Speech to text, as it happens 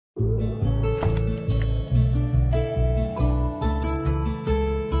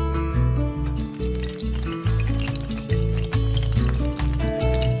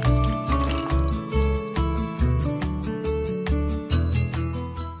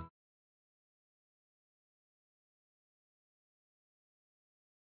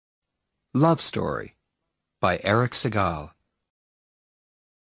Love Story by Eric Segal.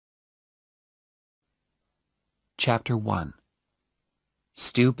 Chapter 1.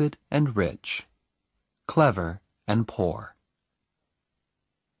 Stupid and Rich, Clever and Poor.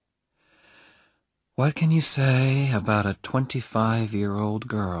 What can you say about a 25-year-old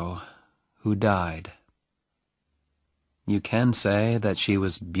girl who died? You can say that she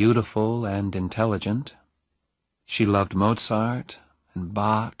was beautiful and intelligent. She loved Mozart and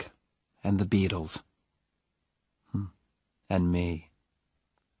Bach and the Beatles. And me.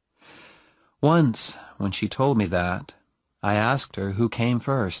 Once, when she told me that, I asked her who came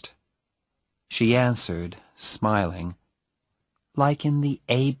first. She answered, smiling, "Like in the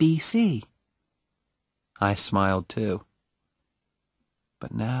ABC." I smiled too.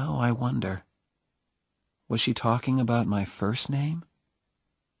 But now I wonder, was she talking about my first name?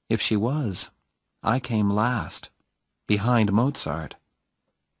 If she was, I came last, behind Mozart.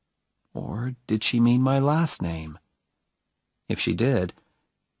 Or did she mean my last name? If she did,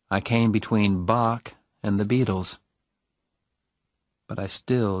 I came between Bach and the Beatles. But I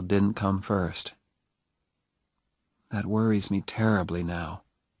still didn't come first. That worries me terribly now.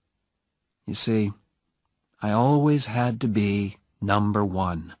 You see, I always had to be number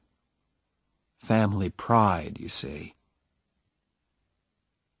one. Family pride, you see.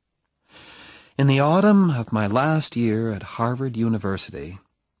 In the autumn of my last year at Harvard University,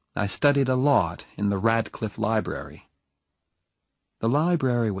 I studied a lot in the Radcliffe Library. The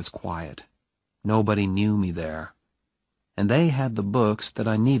library was quiet. Nobody knew me there, and they had the books that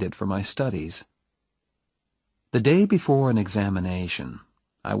I needed for my studies. The day before an examination,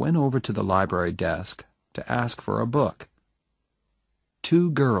 I went over to the library desk to ask for a book.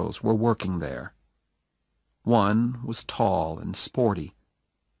 2 girls were working there. One was tall and sporty.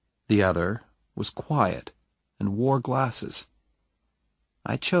 The other was quiet and wore glasses.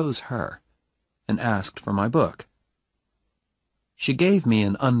 I chose her and asked for my book. She gave me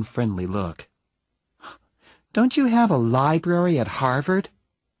an unfriendly look. "Don't you have a library at Harvard?"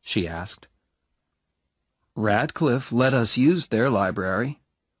 she asked. "Radcliffe let us use their library,"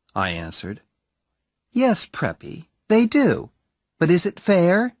 I answered. "Yes, Preppy, they do. But is it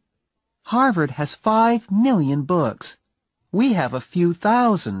fair? Harvard has 5 million books. We have a few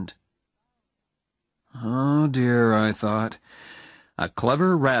thousand." Oh dear, I thought. A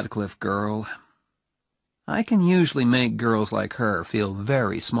clever Radcliffe girl. I can usually make girls like her feel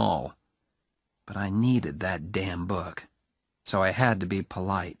very small. But I needed that damn book, so I had to be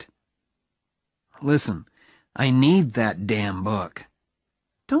polite. "Listen, I need that damn book."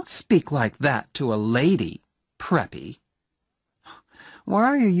 "Don't speak like that to a lady, Preppy." "Why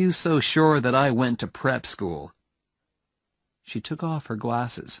are you so sure that I went to prep school?" She took off her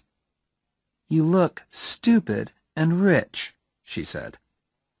glasses. "You look stupid and rich," she said.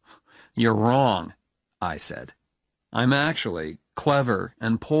 "You're wrong," I said. "I'm actually clever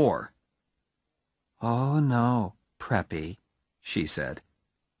and poor." "Oh, no, Preppy," she said.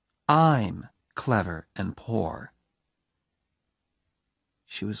 "I'm clever and poor."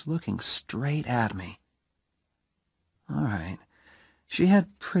 She was looking straight at me. All right, she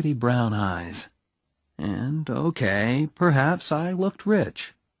had pretty brown eyes. And, okay, perhaps I looked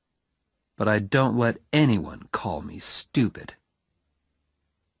rich. But I don't let anyone call me stupid.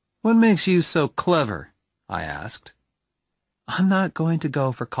 "What makes you so clever?" I asked. "I'm not going to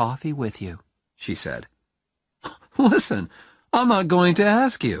go for coffee with you," she said. "Listen, I'm not going to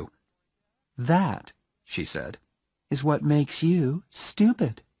ask you." "That," she said, "is what makes you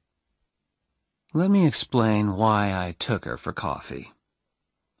stupid." Let me explain why I took her for coffee.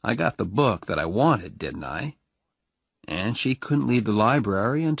 I got the book that I wanted, didn't I? And she couldn't leave the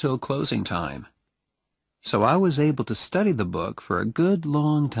library until closing time. So I was able to study the book for a good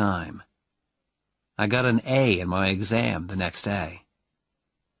long time. I got an A in my exam the next day.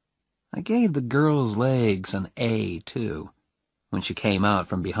 I gave the girl's legs an A, too, when she came out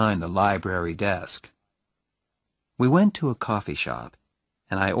from behind the library desk. We went to a coffee shop,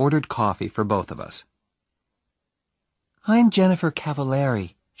 and I ordered coffee for both of us. "I'm Jennifer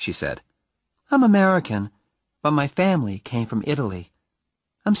Cavallari," she said. "I'm American, but my family came from Italy.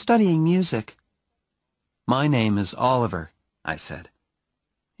 I'm studying music." "My name is Oliver," I said.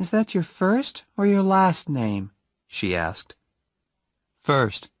 "Is that your first or your last name?" she asked.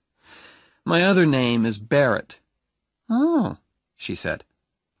 "First. My other name is Barrett." "Oh," she said.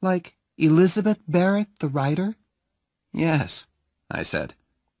 "Like Elizabeth Barrett, the writer?" "Yes," I said.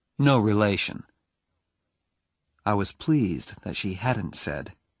 "No relation." I was pleased that she hadn't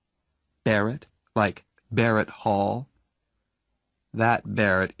said Barrett, like Barrett Hall. That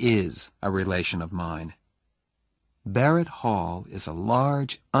Barrett is a relation of mine. Barrett Hall is a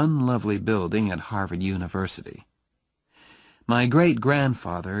large, unlovely building at Harvard University. My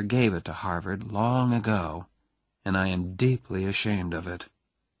great-grandfather gave it to Harvard long ago, and I am deeply ashamed of it."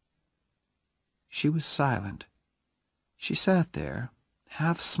 She was silent. She sat there,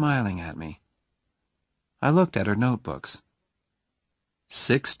 half smiling at me. I looked at her notebooks.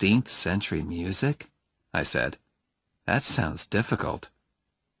 16th century music?" I said. "That sounds difficult."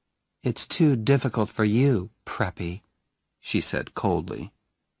 "It's too difficult for you, preppy," she said coldly.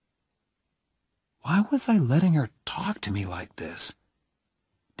 Why was I letting her talk to me like this?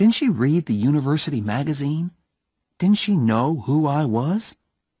 Didn't she read the university magazine? Didn't she know who I was?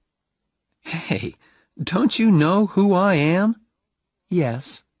 "Hey, don't you know who I am?"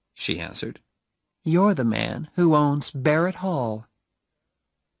 "Yes," she answered. "You're the man who owns Barrett Hall."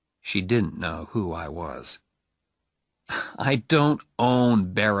 She didn't know who I was. "I don't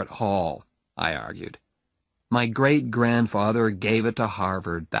own Barrett Hall," I argued. "My great-grandfather gave it to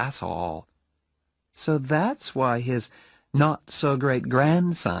Harvard, that's all." "So that's why his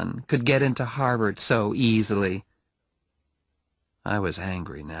not-so-great-grandson could get into Harvard so easily." I was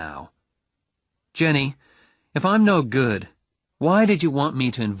angry now. "Jenny, if I'm no good, why did you want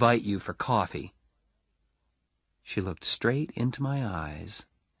me to invite you for coffee?" She looked straight into my eyes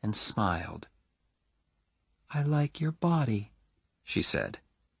and smiled. "I like your body," she said.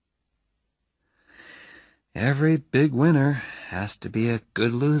 Every big winner has to be a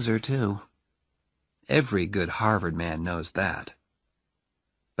good loser, too. Every good Harvard man knows that.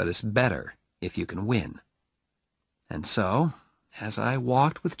 But it's better if you can win. And so, as I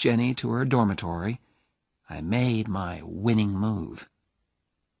walked with Jenny to her dormitory, I made my winning move.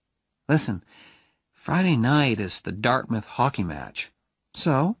 "Listen, Friday night is the Dartmouth hockey match.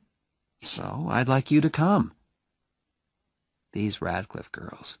 So I'd like you to come." These Radcliffe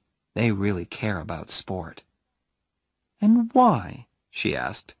girls, they really care about sport. "And why," she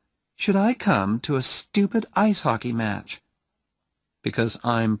asked, "should I come to a stupid ice hockey match?" "Because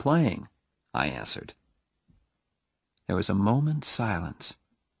I'm playing," I answered. There was a moment's silence.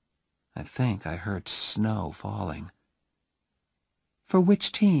 I think I heard snow falling. "For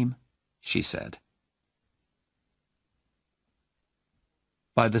which team?" she said.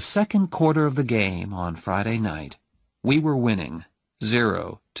 By the second quarter of the game on Friday night, we were winning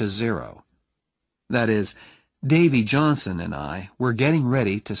 0-0. That is, Davy Johnson and I were getting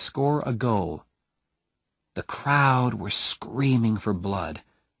ready to score a goal. The crowd were screaming for blood,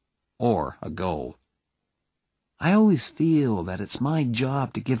 or a goal. I always feel that it's my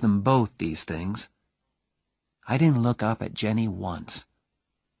job to give them both these things. I didn't look up at Jenny once,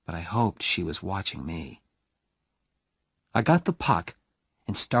 but I hoped she was watching me. I got the puck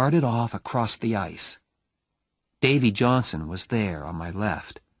and started off across the ice. Davy Johnson was there on my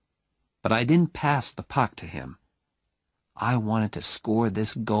left, but I didn't pass the puck to him. I wanted to score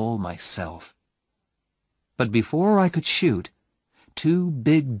this goal myself. But before I could shoot, two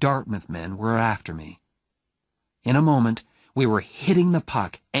big Dartmouth men were after me. In a moment, we were hitting the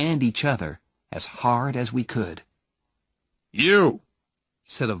puck and each other as hard as we could. "You,"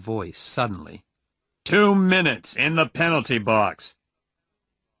 said a voice suddenly. 2 minutes in the penalty box."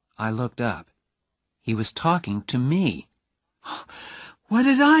 I looked up. He was talking to me. "What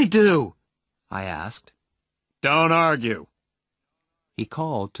did I do?" I asked. "Don't argue." He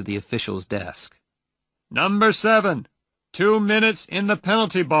called to the official's desk. "Number 7, 2 minutes in the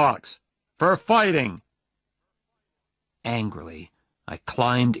penalty box. For fighting." Angrily, I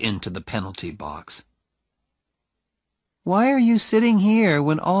climbed into the penalty box. "Why are you sitting here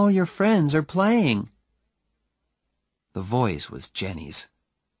when all your friends are playing?" The voice was Jenny's.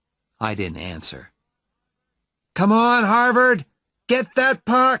 I didn't answer. "Come on, Harvard! Get that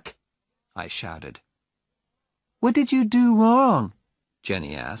puck!" I shouted. "What did you do wrong?"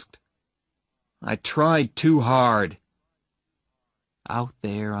 Jenny asked. "I tried too hard." Out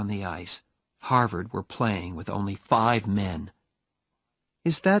there on the ice, Harvard were playing with only 5 men.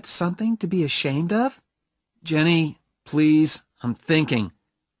 "Is that something to be ashamed of?" "Jenny, please, I'm thinking."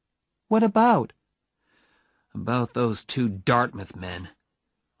 "What about?" "About those 2 Dartmouth men.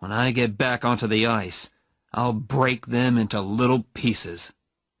 When I get back onto the ice, I'll break them into little pieces."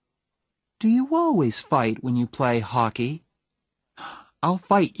 "Do you always fight when you play hockey?" "I'll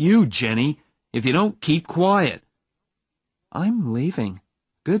fight you, Jenny, if you don't keep quiet." "I'm leaving.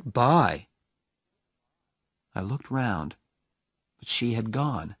 Goodbye." I looked round, but she had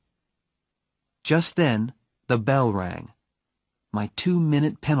gone. Just then, the bell rang. My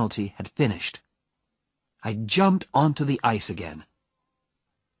 2-minute penalty had finished. I jumped onto the ice again.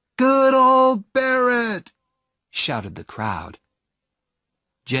 "Good old Barrett!" shouted the crowd.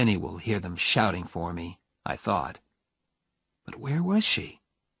 Jenny will hear them shouting for me, I thought. But where was she?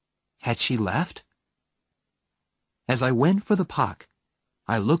 Had she left? As I went for the puck,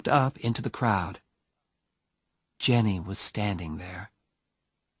 I looked up into the crowd. Jenny was standing there.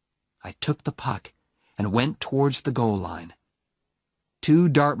 I took the puck and went towards the goal line. 2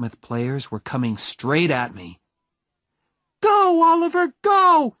 Dartmouth players were coming straight at me. "Go, Oliver,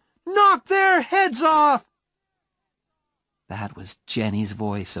 go! Knock their heads off!" That was Jenny's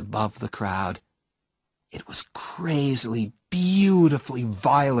voice above the crowd. It was crazily, beautifully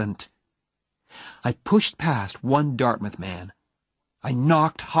violent. I pushed past one Dartmouth man. I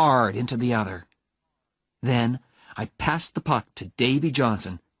knocked hard into the other. Then I passed the puck to Davy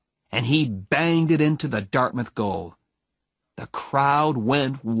Johnson, and he banged it into the Dartmouth goal. The crowd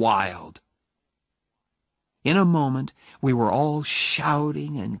went wild. In a moment, we were all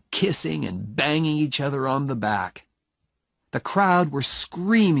shouting and kissing and banging each other on the back. The crowd were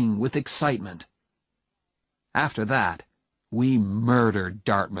screaming with excitement. After that, we murdered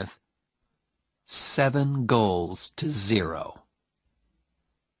Dartmouth. 7-0.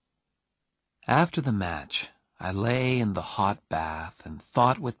 After the match, I lay in the hot bath and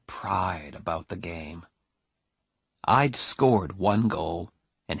thought with pride about the game. I'd scored 1 goal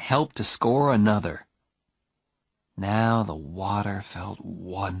and helped to score another. Now the water felt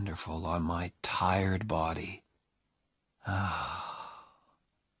wonderful on my tired body.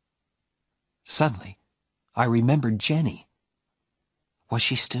 Suddenly, I remembered Jenny. Was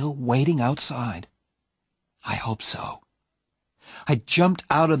she still waiting outside? I hope so. I jumped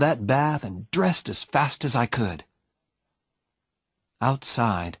out of that bath and dressed as fast as I could.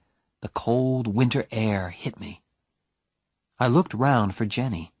 Outside, the cold winter air hit me. I looked round for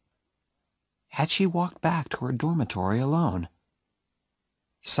Jenny. Had she walked back to her dormitory alone?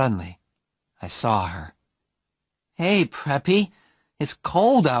 Suddenly, I saw her. "Hey, Preppy, it's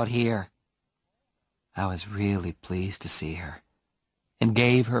cold out here." I was really pleased to see her, and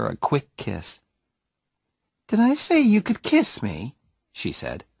gave her a quick kiss. "Did I say you could kiss me?" she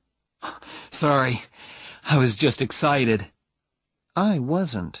said. "Sorry, I was just excited." I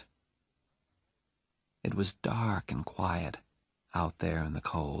wasn't. It was dark and quiet out there in the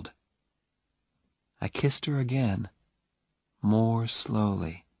cold. I kissed her again, more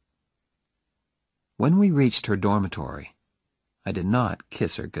slowly. When we reached her dormitory, I did not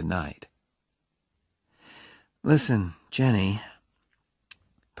kiss her goodnight. "Listen, Jenny,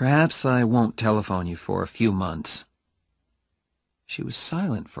 perhaps I won't telephone you for a few months." She was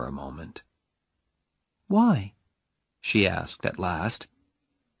silent for a moment. "Why?" she asked at last.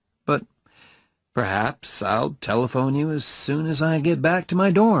 "But perhaps I'll telephone you as soon as I get back to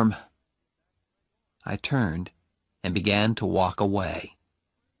my dorm." I turned and began to walk away.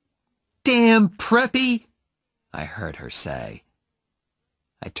 "Damn Preppy!" I heard her say.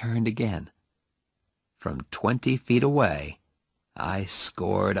 I turned again. From 20 feet away, I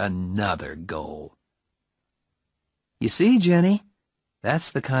scored another goal. You see, Jenny,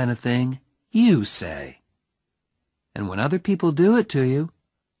 that's the kind of thing you say. And when other people do it to you,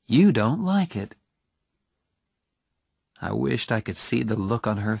 you don't like it. I wished I could see the look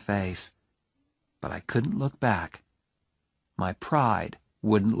on her face, but I couldn't look back. My pride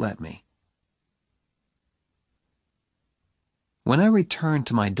wouldn't let me. When I returned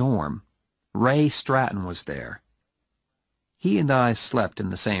to my dorm, Ray Stratton was there. He and I slept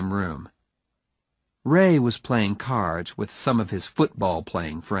in the same room. Ray was playing cards with some of his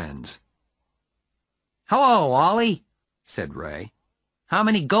football-playing friends. "Hello, Ollie," said Ray. "How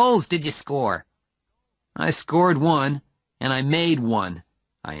many goals did you score?" "I scored 1, and I made 1,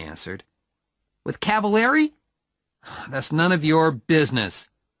 I answered. "With Cavalieri?" "That's none of your business,"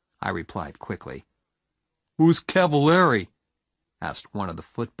 I replied quickly. "Who's Cavalieri?" asked one of the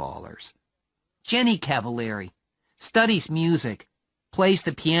footballers. "Jenny Cavalieri. Studies music. Plays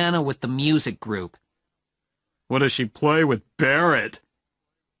the piano with the music group." "What does she play with Barrett?"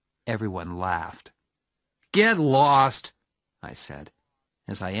 Everyone laughed. "Get lost," I said,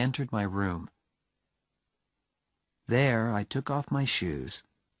 as I entered my room. There I took off my shoes,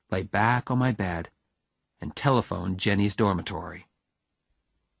 lay back on my bed, and telephoned Jenny's dormitory.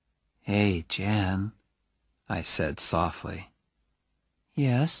 "Hey, Jen," I said softly.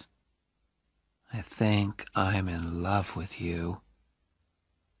 "Yes?" "I think I'm in love with you."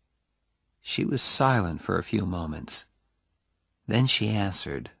 She was silent for a few moments. Then she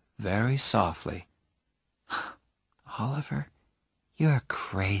answered very softly, "Oliver, you're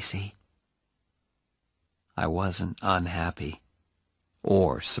crazy." I wasn't unhappy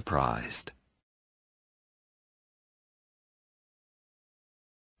or surprised.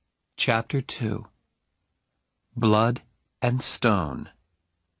 Chapter 2. Blood and Stone.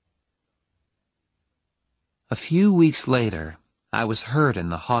 A few weeks later, I was hurt in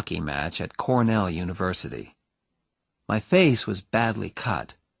the hockey match at Cornell University. My face was badly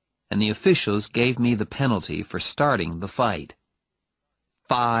cut, and the officials gave me the penalty for starting the fight.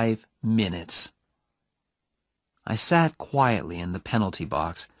 5 minutes. I sat quietly in the penalty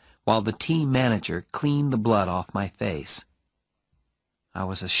box while the team manager cleaned the blood off my face. I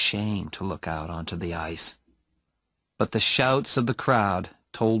was ashamed to look out onto the ice, but the shouts of the crowd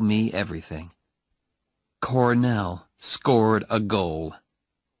told me everything. Cornell scored a goal.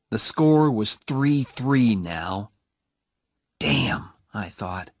 The score was 3-3 now. Damn, I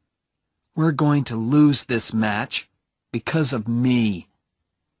thought. We're going to lose this match because of me.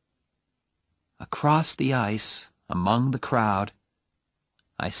 Across the ice, among the crowd,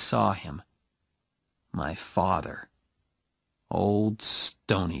 I saw him. My father. Old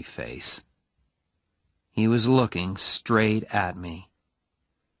Stony Face. He was looking straight at me.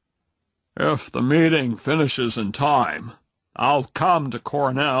 If the meeting finishes in time, I'll come to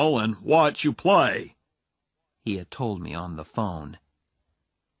Cornell and watch you play, he had told me on the phone.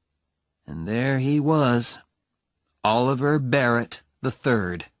 And there he was, Oliver Barrett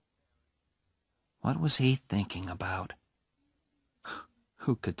III. What was he thinking about?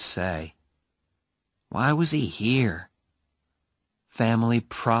 Who could say? Why was he here? Family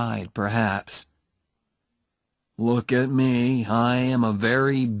pride, perhaps. Look at me. I am a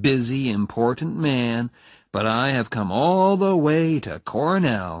very busy, important man, but I have come all the way to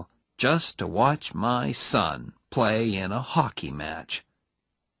Cornell just to watch my son play in a hockey match.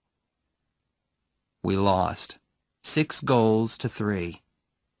 We lost, 6-3.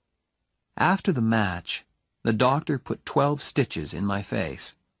 After the match, the doctor put 12 stitches in my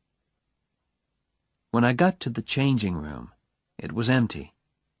face. When I got to the changing room, it was empty.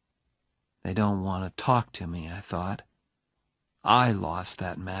 They don't want to talk to me, I thought. I lost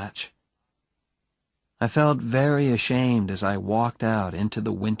that match. I felt very ashamed as I walked out into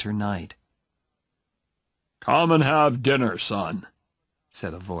the winter night. "Come and have dinner, son,"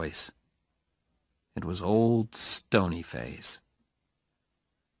 said a voice. It was old Stony Face.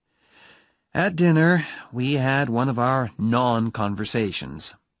 At dinner, we had one of our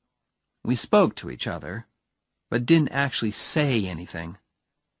non-conversations. We spoke to each other, but didn't actually say anything.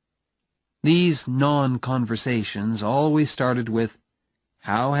 These non-conversations always started with,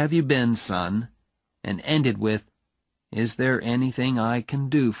 "How have you been, son?" and ended with, "Is there anything I can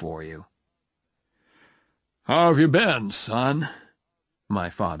do for you?" "How have you been, son?"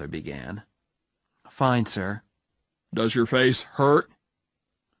 my father began. "Fine, sir." "Does your face hurt?"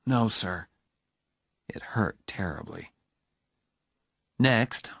 "No, sir." It hurt terribly.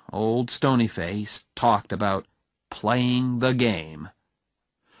 Next, old Stony Face talked about playing the game.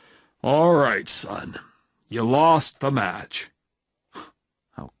 "All right, son. You lost the match."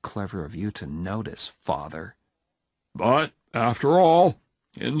 How clever of you to notice, father. "But, after all,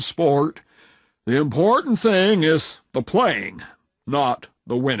 in sport, the important thing is the playing, not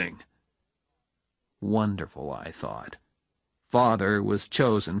the winning." Wonderful, I thought. Father was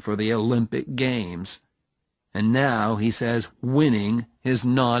chosen for the Olympic Games, and now he says winning is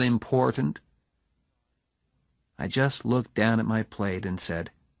not important. I just looked down at my plate and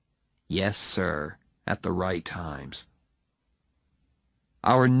said, "Yes, sir," at the right times.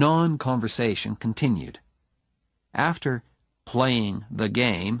 Our non-conversation continued. After playing the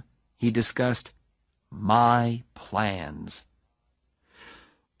game, he discussed my plans.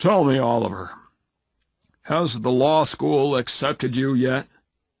 "Tell me, Oliver, has the law school accepted you yet?"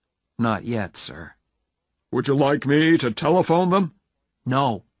 "Not yet, sir." "Would you like me to telephone them?"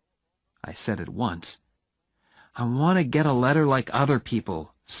 "No," I said at once. "I want to get a letter like other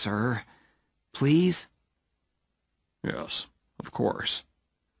people, sir. Please?" "Yes, of course.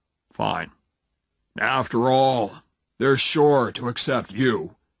 Fine. After all, they're sure to accept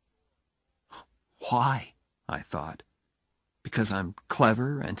you." Why? I thought. Because I'm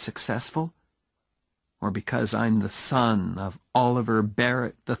clever and successful? Or because I'm the son of Oliver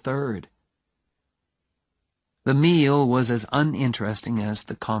Barrett III? The meal was as uninteresting as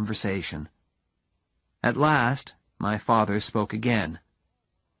the conversation. At last, my father spoke again.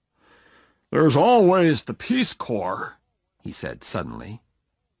 "There's always the Peace Corps," he said suddenly.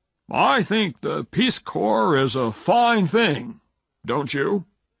 "I think the Peace Corps is a fine thing, don't you?"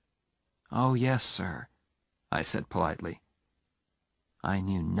 "Oh, yes, sir," I said politely. I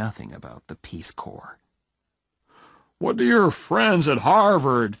knew nothing about the Peace Corps. "What do your friends at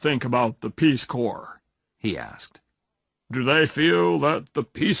Harvard think about the Peace Corps?" he asked. "Do they feel that the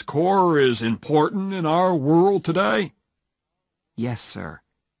Peace Corps is important in our world today?" "Yes, sir,"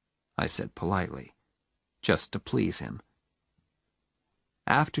 I said politely, just to please him.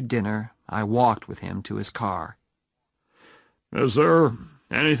 After dinner, I walked with him to his car. Is there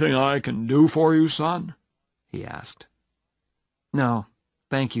anything I can do for you, son? He asked. No,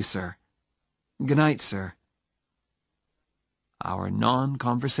 thank you, sir. Good night, sir. Our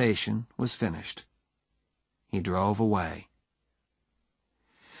non-conversation was finished. He drove away.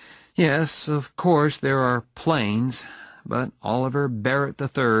 Yes, of course there are planes, but Oliver Barrett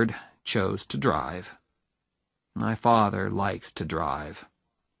III chose to drive. My father likes to drive.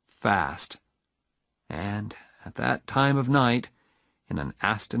 Fast. And at that time of night, in an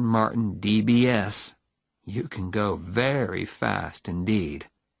Aston Martin DBS, you can go very fast indeed.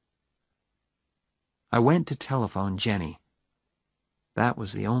 I went to telephone Jenny. That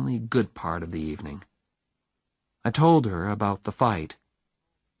was the only good part of the evening. I told her about the fight.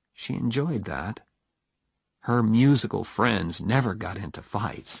 She enjoyed that. Her musical friends never got into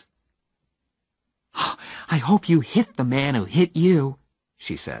fights. "I hope you hit the man who hit you,"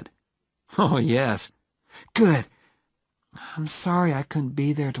 she said. "Oh, yes." "Good. I'm sorry I couldn't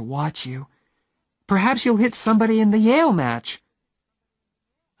be there to watch you. Perhaps you'll hit somebody in the Yale match."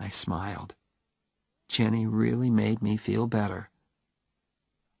 I smiled. Jenny really made me feel better.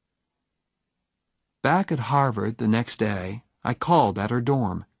 Back at Harvard the next day, I called at her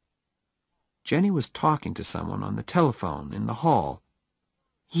dorm. Jenny was talking to someone on the telephone in the hall.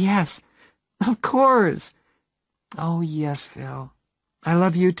 "Yes, of course. Oh, yes, Phil. I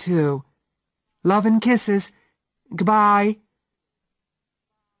love you, too. Love and kisses. Goodbye."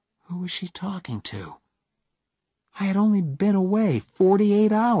 Who was she talking to? I had only been away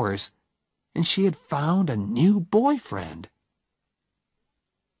 48 hours, and she had found a new boyfriend.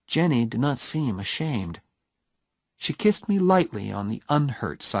 Jenny did not seem ashamed. She kissed me lightly on the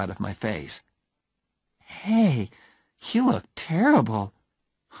unhurt side of my face. "Hey, you look terrible."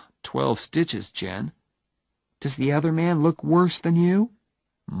 12 stitches, Jen. "Does the other man look worse than you?"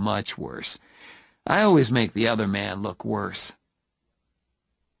 "Much worse. I always make the other man look worse."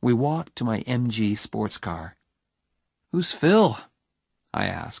 We walked to my MG sports car. "Who's Phil?" I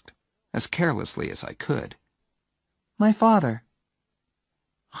asked, as carelessly as I could. "My father."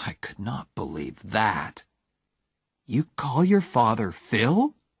 I could not believe that. "You call your father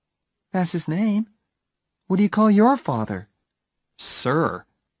Phil?" "That's his name. What do you call your father?" "Sir."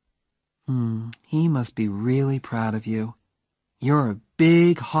 He must be really proud of you. You're a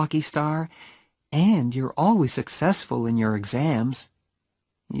big hockey star, and you're always successful in your exams."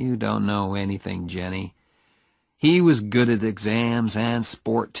 "You don't know anything, Jenny. He was good at exams and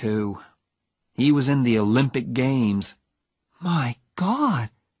sport, too. He was in the Olympic Games." "My God!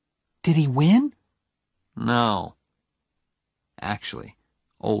 Did he win?" "No. Actually,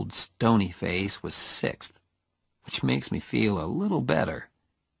 old Stony Face was 6th, which makes me feel a little better."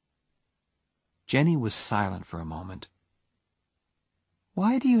 Jenny was silent for a moment.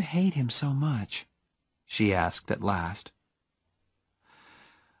 "Why do you hate him so much?" she asked at last.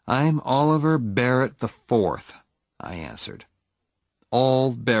 "I'm Oliver Barrett IV, I answered.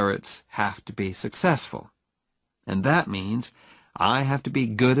 "All Barretts have to be successful, and that means I have to be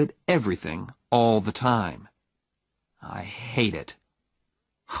good at everything all the time. I hate it."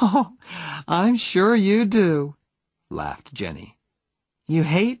 "Oh, I'm sure you do," laughed Jenny. "You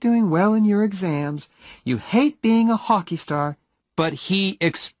hate doing well in your exams. You hate being a hockey star." "But he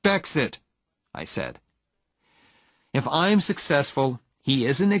expects it," I said. "If I'm successful, he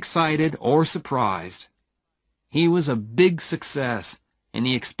isn't excited or surprised. He was a big success, and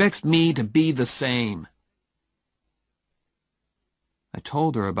he expects me to be the same." I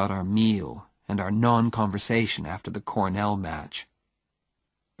told her about our meal and our non-conversation after the Cornell match.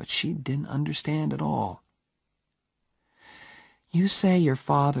 But she didn't understand at all. "You say your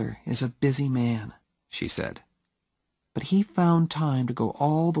father is a busy man," she said. "But he found time to go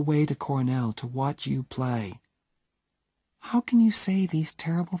all the way to Cornell to watch you play. How can you say these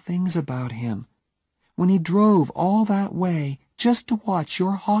terrible things about him when he drove all that way just to watch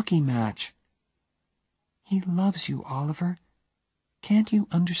your hockey match? He loves you, Oliver. Can't you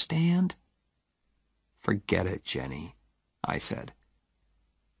understand?" "Forget it, Jenny," I said.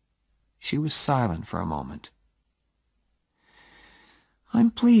 She was silent for a moment. "I'm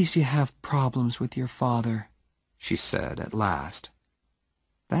pleased you have problems with your father," she said at last.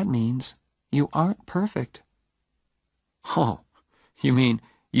 "That means you aren't perfect." "Oh, you mean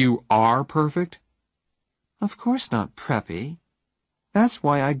you are perfect?" "Of course not, Preppy. That's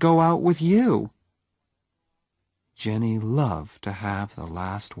why I go out with you." Jenny loved to have the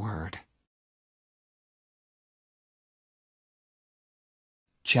last word.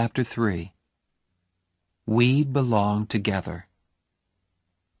 Chapter 3. We Belong Together.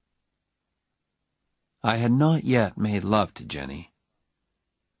 I had not yet made love to Jenny.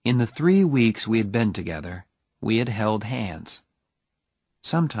 In the 3 weeks we had been together, We had held hands.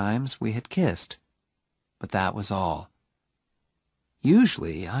 Sometimes we had kissed, but that was all.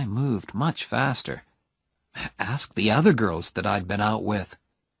 Usually I moved much faster. Ask the other girls that I'd been out with.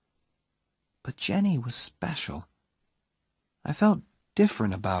 But Jenny was special. I felt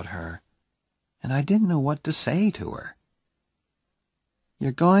different about her, and I didn't know what to say to her.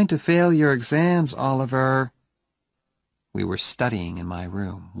 "You're going to fail your exams, Oliver." We were studying in my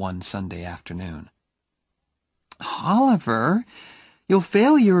room one Sunday afternoon. "Oliver, you'll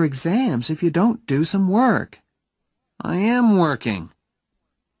fail your exams if you don't do some work." "I am working."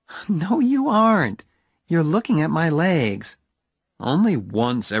 "No, you aren't. You're looking at my legs." "Only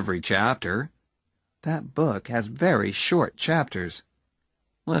once every chapter." "That book has very short chapters."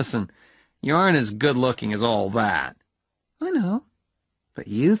 "Listen, you aren't as good-looking as all that." "I know, but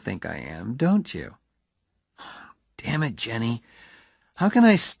you think I am, don't you?" "Damn it, Jenny. How can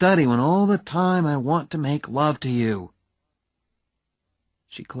I study when all the time I want to make love to you?"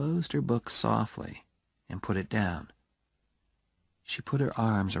 She closed her book softly and put it down. She put her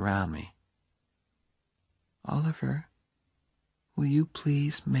arms around me. "Oliver, will you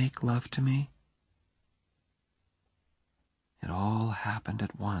please make love to me?" It all happened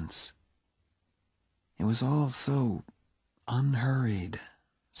at once. It was all so unhurried,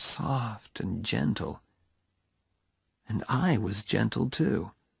 soft and gentle. And I was gentle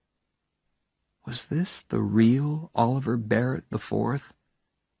too. Was this the real Oliver Barrett IV?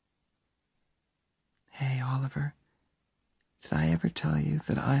 "Hey, Oliver, did I ever tell you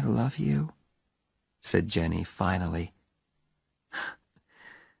that I love you?" said Jenny finally.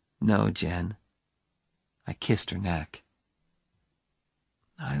 "No, Jen." I kissed her neck.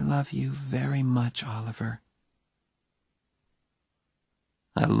 "I love you very much, Oliver."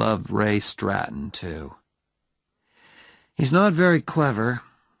 I loved Ray Stratton, too. He's not very clever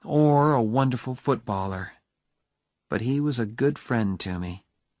or a wonderful footballer, but he was a good friend to me.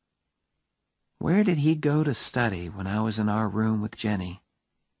 Where did he go to study when I was in our room with Jenny?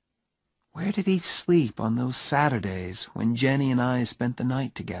 Where did he sleep on those Saturdays when Jenny and I spent the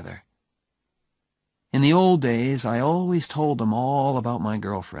night together? In the old days, I always told him all about my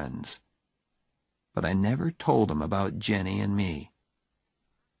girlfriends, but I never told him about Jenny and me.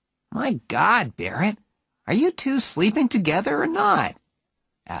 "My God, Barrett, are you two sleeping together or not?"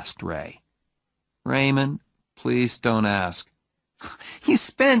 asked Ray. "Raymond, please don't ask." "You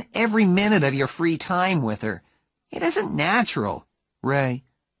spend every minute of your free time with her. It isn't natural." "Ray,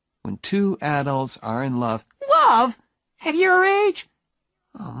 when two adults are in love—" "Love? At your age?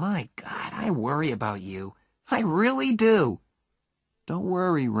 Oh, my God, I worry about you. I really do." "Don't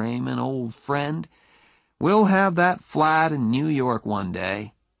worry, Raymond, old friend. We'll have that flat in New York one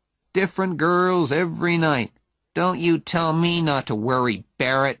day. Different girls every night. Don't you tell me not to worry,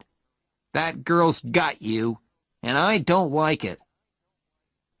 Barrett. That girl's got you, and I don't like it."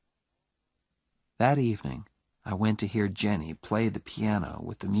 That evening, I went to hear Jenny play the piano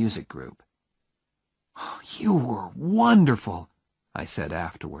with the music group. "You were wonderful," I said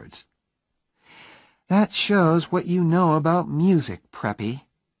afterwards. "That shows what you know about music, Preppy."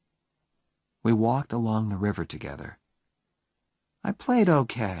 We walked along the river together. I played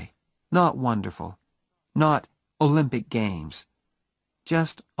okay, not wonderful, not Olympic Games,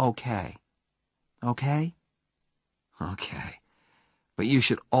 just okay. Okay? Okay. But you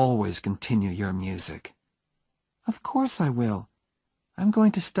should always continue your music. "Of course I will. I'm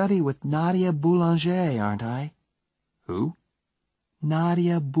going to study with Nadia Boulanger, aren't I?" "Who?"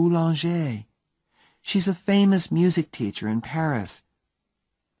 "Nadia Boulanger. She's a famous music teacher in Paris.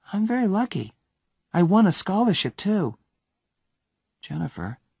 I'm very lucky. I won a scholarship, too."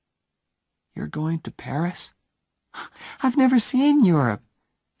 "Jennifer, you're going to Paris?" "I've never seen Europe.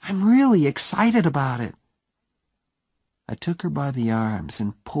 I'm really excited about it." I took her by the arms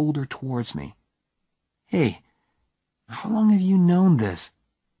and pulled her towards me. "Hey, how long have you known this?"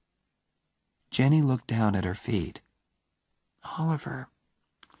 Jenny looked down at her feet. "Oliver,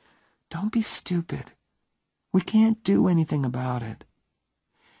 don't be stupid. We can't do anything about it.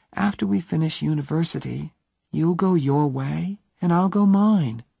 After we finish university, you'll go your way and I'll go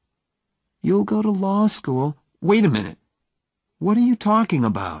mine. You'll go to law school." "Wait a minute. What are you talking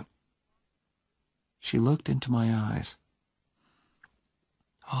about?" She looked into my eyes.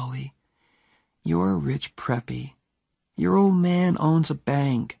 "Ollie, you're a rich preppy. Your old man owns a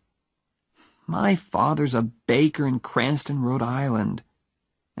bank. My father's a baker in Cranston, Rhode Island.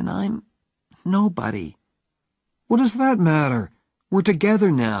 And I'm nobody." "What does that matter? We're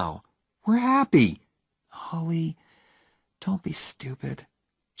together now. We're happy." "Ollie, don't be stupid,"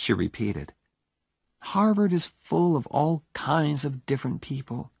 she repeated. "Harvard is full of all kinds of different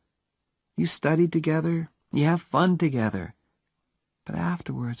people. You studied together, You have fun together. But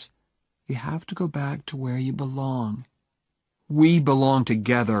afterwards, you have to go back to where you belong. We belong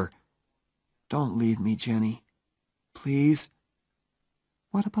together. Don't leave me, Jenny. Please.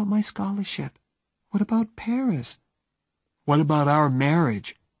 What about my scholarship? What about Paris? What about our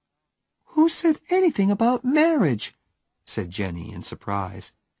marriage? Who said anything about marriage? Said Jenny in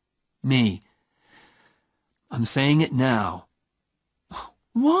surprise. Me. I'm saying it now.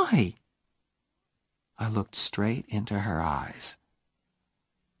 Why? I looked straight into her eyes.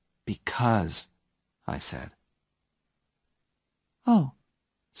 Because, I said. Oh,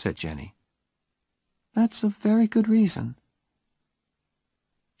 said Jenny. That's a very good reason.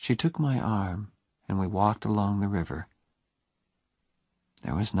 She took my arm, and we walked along the river.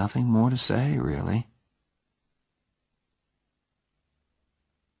 There was nothing more to say, really.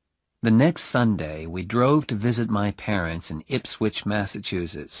 The next Sunday, we drove to visit my parents in Ipswich,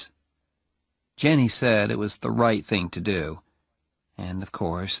 Massachusetts. Jenny said it was the right thing to do, and of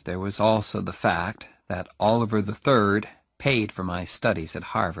course there was also the fact that Oliver III paid for my studies at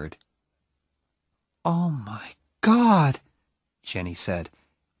Harvard. "Oh, my God," Jenny said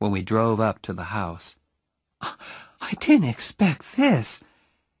when we drove up to the house. "I didn't expect this.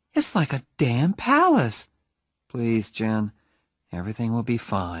 It's like a damn palace." "Please, Jen, everything will be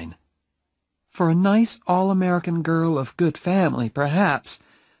fine." "For a nice all-American girl of good family, perhaps.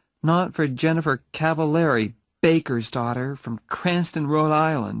 Not for Jennifer Cavallari, baker's daughter, from Cranston, Rhode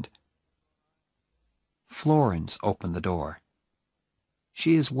Island." Florence opened the door.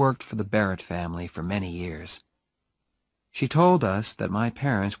 She has worked for the Barrett family for many years. She told us that my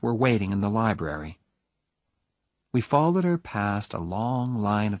parents were waiting in the library. We followed her past a long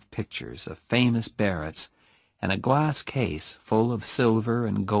line of pictures of famous Barretts and a glass case full of silver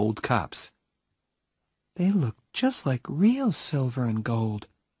and gold cups. "They look just like real silver and gold,"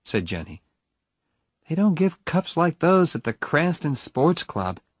 said Jenny. "They don't give cups like those at the Cranston Sports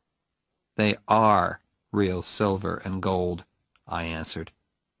Club." "They are real silver and gold," I answered.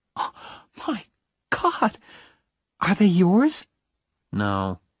 "Oh, my God! Are they yours?"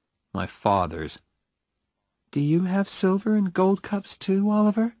 "No, my father's." "Do you have silver and gold cups too,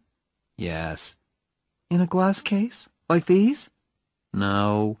 Oliver?" "Yes." "In a glass case, like these?"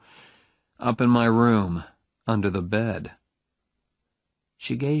 "No, up in my room, under the bed."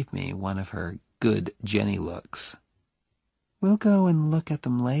 She gave me one of her good Jenny looks. "We'll go and look at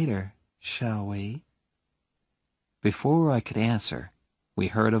them later, shall we?" Before I could answer, we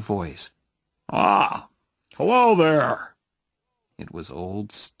heard a voice. "Ah, hello there." It was old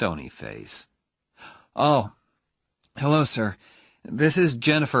Stonyface. "Oh, hello, sir. This is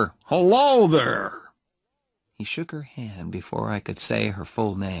Jennifer." "Hello there." He shook her hand before I could say her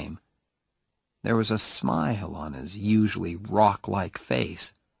full name. There was a smile on his usually rock-like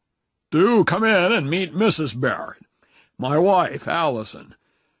face. "Do come in and meet Mrs. Barrett, my wife, Allison.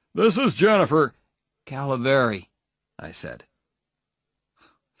 This is Jennifer." "Cavallari," I said.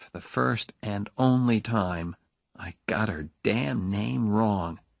 For the first and only time, I got her damn name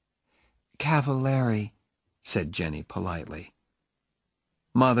wrong. "Cavallari," said Jenny politely.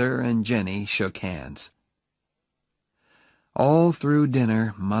 Mother and Jenny shook hands. All through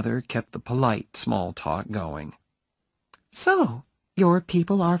dinner, Mother kept the polite small talk going. "So, your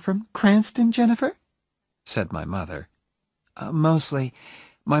people are from Cranston, Jennifer?" said my mother. Mostly.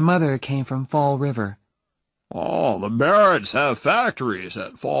 My mother came from Fall River." "Oh, the Barretts have factories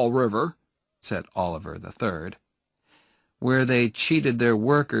at Fall River," said Oliver III. "Where they cheated their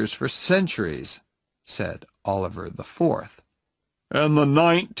workers for centuries," said Oliver IV. "In the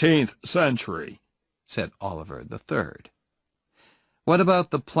 19th century," said Oliver III. "What about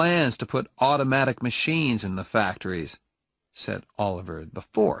the plans to put automatic machines in the factories?" said Oliver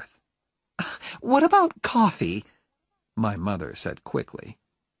IV. "What about coffee?" my mother said quickly.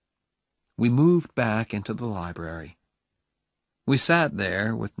 We moved back into the library. We sat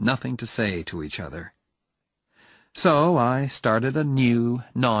there with nothing to say to each other. So I started a new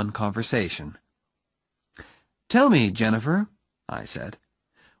non-conversation. "Tell me, Jennifer," I said,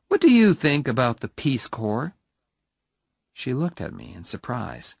 "what do you think about the Peace Corps?" She looked at me in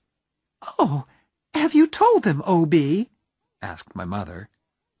surprise. "Oh, have you told them, O.B.?" asked my mother.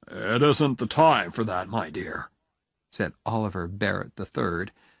 "It isn't the time for that, my dear," said Oliver Barrett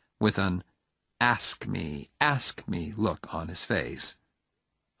III, with an ask me look on his face.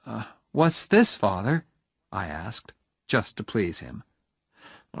 What's this, Father?" I asked, just to please him.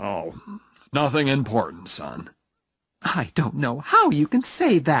 "Oh, nothing important, son." "I don't know how you can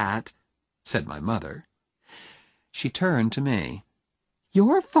say that," said my mother. She turned to me.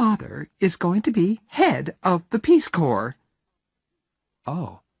 "Your father is going to be head of the Peace Corps."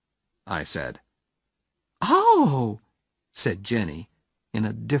 "Oh," I said. "Oh," said Jenny, in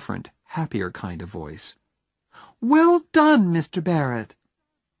a different, happier kind of voice. "Well done, Mr. Barrett."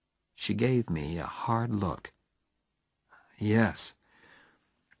 She gave me a hard look. "Yes.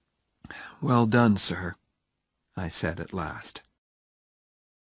 Well done, sir," I said at last.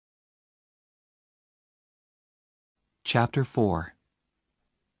 Chapter 4.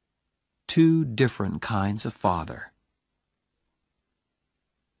 Two Different Kinds of Father.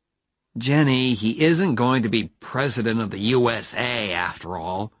 "Jenny, he isn't going to be president of the USA after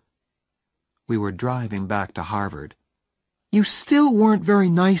all." We were driving back to Harvard. "You still weren't very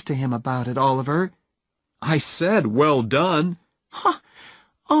nice to him about it, Oliver." "I said well done." "Huh!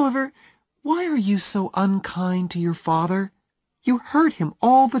 Oliver, why are you so unkind to your father? You hurt him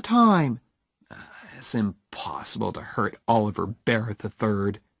all the time." "It's impossible to hurt Oliver Barrett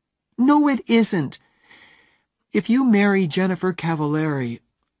III. "No, it isn't. If you marry Jennifer Cavallari...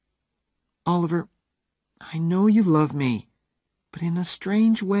 Oliver, I know you love me, but in a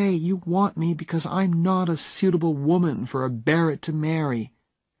strange way you want me because I'm not a suitable woman for a Barrett to marry.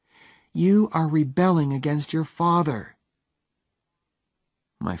 You are rebelling against your father."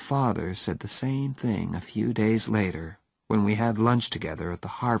 My father said the same thing a few days later when we had lunch together at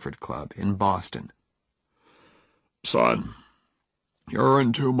the Harvard Club in Boston. "Son, you're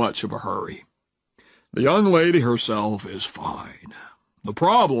in too much of a hurry. The young lady herself is fine. The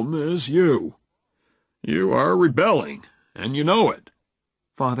problem is you. You are rebelling, and you know it."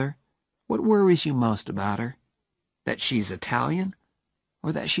 "Father, what worries you most about her? That she's Italian,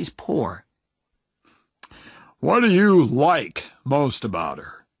 or that she's poor?" "What do you like most about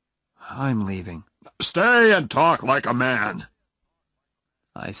her?" "I'm leaving." "Stay and talk like a man."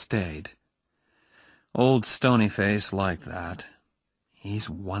 I stayed. Old Stonyface liked that. He's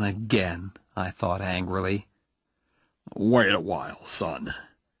won again, I thought angrily. "Wait a while, son,"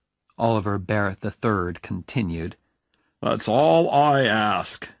 Oliver Barrett III continued. "That's all I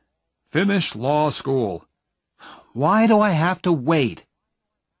ask. Finish law school." "Why do I have to wait?"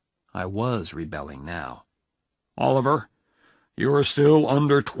 I was rebelling now. "Oliver, you are still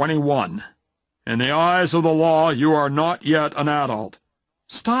under 21. In the eyes of the law, you are not yet an adult."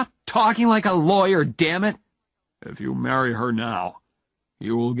 "Stop talking like a lawyer, damn it!" "If you marry her now,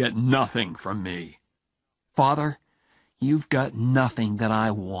 you will get nothing from me." "Father, you've got nothing that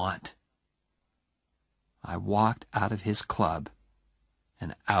I want." I walked out of his club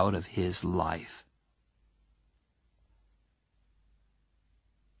and out of his life.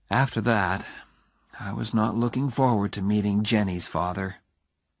 After that, I was not looking forward to meeting Jenny's father.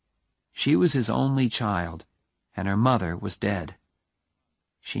 She was his only child, and her mother was dead.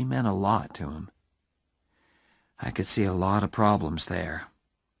 She meant a lot to him. I could see a lot of problems there.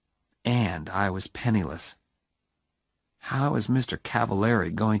 And I was penniless. How is Mr.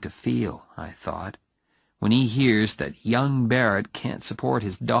 Cavallari going to feel, I thought, when he hears that young Barrett can't support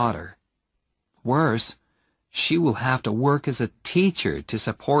his daughter? Worse, she will have to work as a teacher to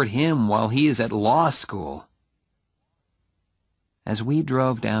support him while he is at law school. As we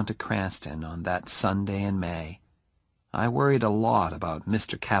drove down to Cranston on that Sunday in May, I worried a lot about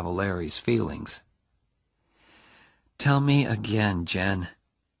Mr. Cavallari's feelings. "Tell me again, Jen."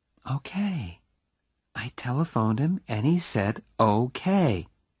 "Okay." I telephoned him and he said okay.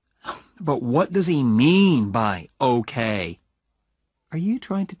 "But what does he mean by okay?" "Are you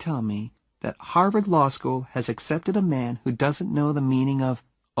trying to tell me that Harvard Law School has accepted a man who doesn't know the meaning of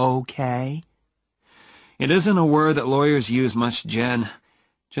okay?" "It isn't a word that lawyers use much, Jen.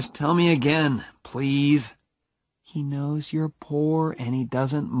 Just tell me again, please." "He knows you're poor and he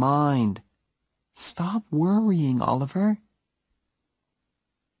doesn't mind. Stop worrying, Oliver."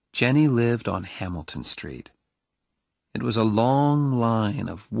 Jenny lived on Hamilton Street. It was a long line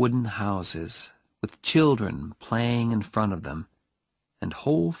of wooden houses with children playing in front of them and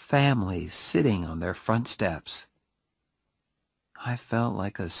whole families sitting on their front steps. I felt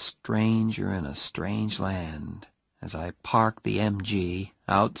like a stranger in a strange land as I parked the MG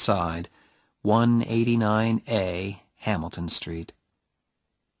outside 189A Hamilton Street.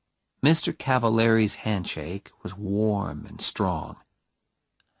 Mr. Cavallari's handshake was warm and strong.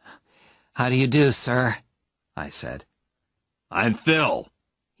 "How do you do, sir?" I said. "I'm Phil,"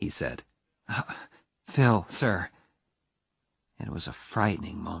 he said. "Phil, sir." It was a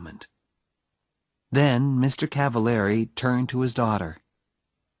frightening moment. Then Mr. Cavallari turned to his daughter.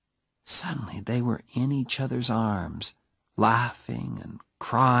 Suddenly they were in each other's arms, laughing and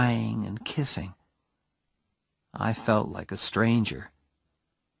crying and kissing. I felt like a stranger.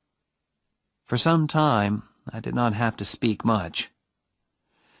 For some time, I did not have to speak much.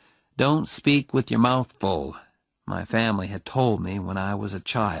 "Don't speak with your mouth full," my family had told me when I was a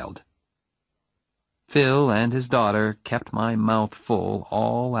child. Phil and his daughter kept my mouth full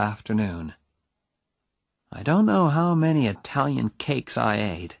all afternoon. I don't know how many Italian cakes I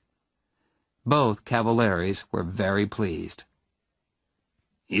ate. Both Cavalieris were very pleased.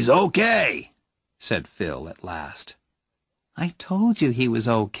 "He's okay," said Phil at last. "I told you he was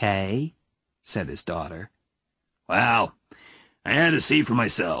okay," said his daughter. "Well, I had to see for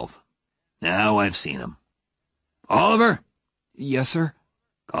myself. Now I've seen him. Oliver?" "Yes, sir?"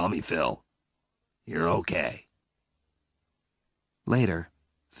 "Call me Phil. You're okay." Later,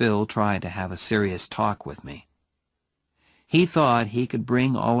 Phil tried to have a serious talk with me. He thought he could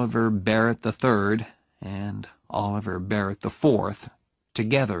bring Oliver Barrett III and Oliver Barrett IV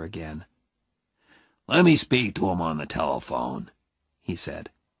together again. "Let me speak to him on the telephone," he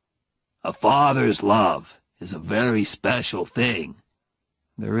said. "A father's love is a very special thing."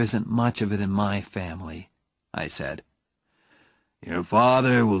 "There isn't much of it in my family," I said. "Your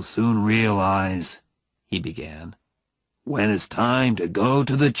father will soon realize," he began, "when it's time to go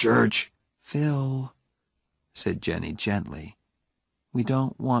to the church." "Phil," said Jenny gently, "we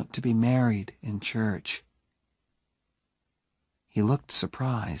don't want to be married in church." He looked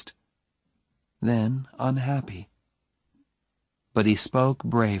surprised, then unhappy. But he spoke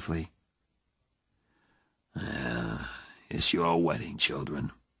bravely. "It's your wedding,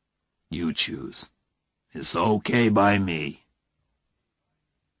 children. You choose. It's okay by me."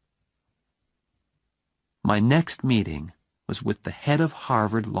 My next meeting was with the head of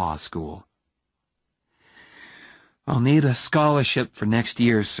Harvard Law School. "I'll need a scholarship for next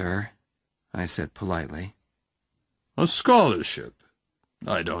year, sir," I said politely. "A scholarship?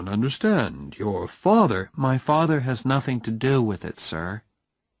 I don't understand. Your father—" "My father has nothing to do with it, sir.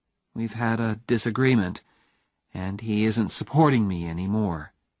 We've had a disagreement, and he isn't supporting me any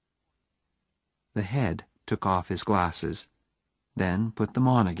more." The head took off his glasses, then put them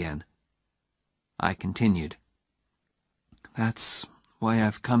on again. I continued. "That's why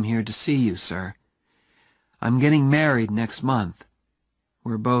I've come here to see you, sir. I'm getting married next month.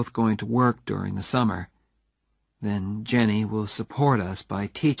 We're both going to work during the summer. Then Jenny will support us by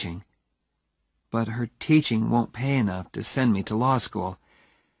teaching. But her teaching won't pay enough to send me to law school.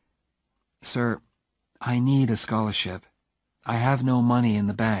 Sir, I need a scholarship. I have no money in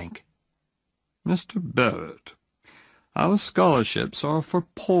the bank." "Mr. Barrett, our scholarships are for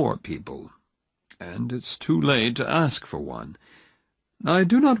poor people, and it's too late to ask for one. I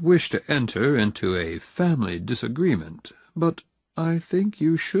do not wish to enter into a family disagreement, but I think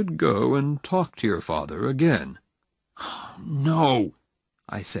you should go and talk to your father again." "No,"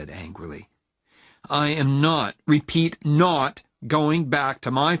 I said angrily. "I am not, repeat, not going back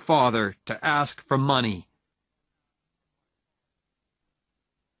to my father to ask for money."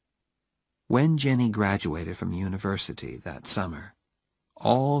 When Jenny graduated from university that summer,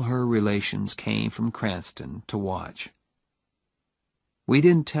 all her relations came from Cranston to watch. We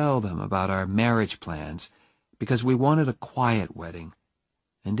didn't tell them about our marriage plans because we wanted a quiet wedding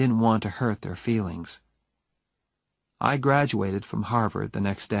and didn't want to hurt their feelings. I graduated from Harvard the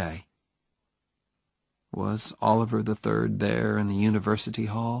next day. Was Oliver III there in the university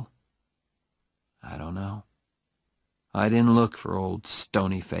hall? I don't know. I didn't look for old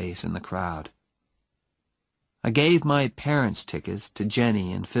Stonyface in the crowd. I gave my parents' tickets to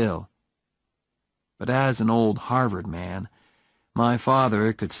Jenny and Phil. But as an old Harvard man, my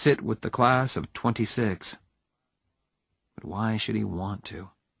father could sit with the class of '26. But why should he want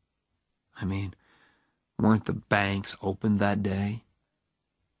to? I mean, weren't the banks open that day?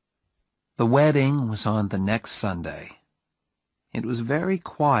 The wedding was on the next Sunday. It was very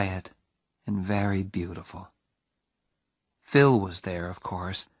quiet and very beautiful. Phil was there, of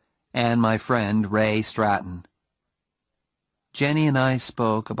course, and my friend Ray Stratton. Jenny and I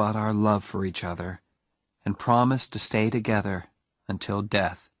spoke about our love for each other and promised to stay together until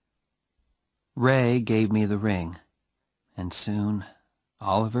death. Ray gave me the ring, and soon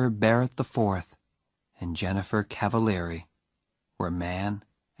Oliver Barrett IV and Jennifer Cavalieri were man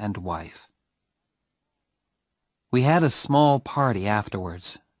and wife. We had a small party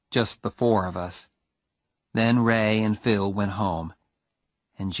afterwards, just the four of us. Then Ray and Phil went home,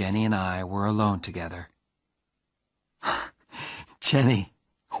 and Jenny and I were alone together. "Jenny,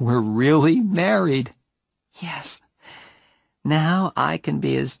 we're really married." "Yes. Now I can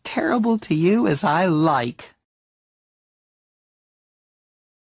be as terrible to you as I like."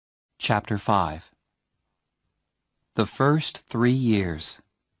 Chapter 5. The First 3 Years.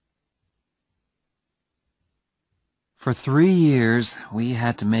 For 3 years, we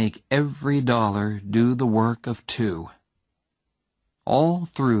had to make every dollar do the work of 2. All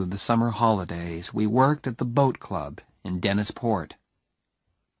through the summer holidays, we worked at the boat club in Dennisport.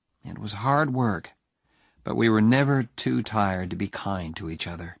 It was hard work, but we were never too tired to be kind to each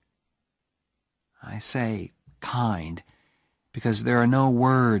other. I say kind because there are no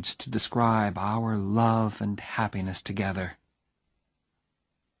words to describe our love and happiness together.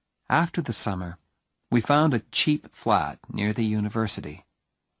 After the summer, we found a cheap flat near the university.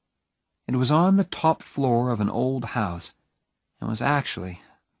 It was on the top floor of an old house and was actually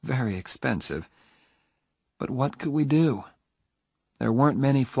very expensive. But what could we do? There weren't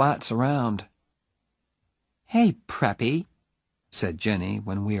many flats around. "Hey, Preppy," said Jenny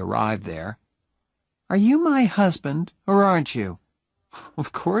when we arrived there. "Are you my husband, or aren't you?"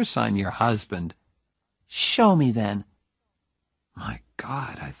 "Of course I'm your husband." "Show me, then." My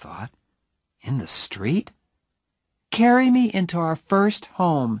God, I thought. In the street? "Carry me into our first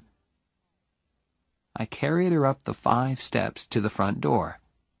home." I carried her up the 5 steps to the front door.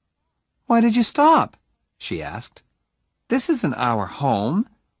 "Why did you stop?" she asked. "This isn't our home.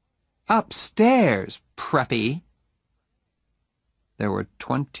 Upstairs, Preppy." There were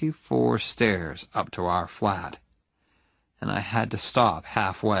 24 stairs up to our flat, and I had to stop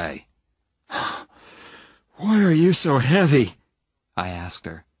halfway. "Why are you so heavy?" I asked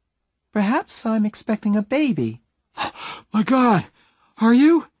her. "Perhaps I'm expecting a baby." "My God, are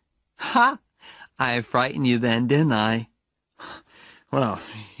you?" "Ha! I frightened you then, didn't I?" "Well,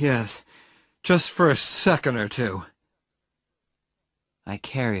 yes, just for a second or two." I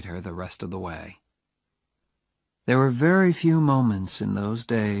carried her the rest of the way. There were very few moments in those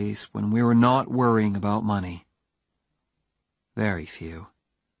days when we were not worrying about money. Very few,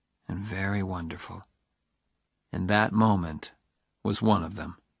 and very wonderful. And that moment was one of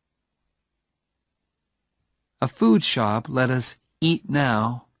them. A food shop let us eat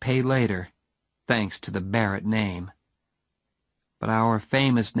now, pay later, thanks to the Barrett name. But our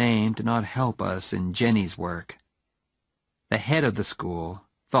famous name did not help us in Jenny's work. The head of the school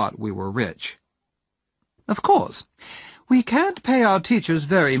thought we were rich. "Of course, we can't pay our teachers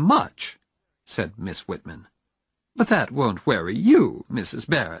very much," said Miss Whitman. "But that won't worry you, Mrs.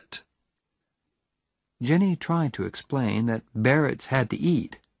 Barrett." Jenny tried to explain that Barretts had to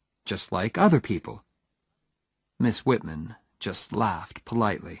eat, just like other people. Miss Whitman just laughed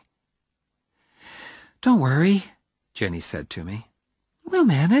politely. "Don't worry," Jenny said to me. "We'll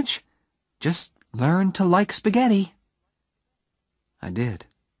manage. Just learn to like spaghetti." I did.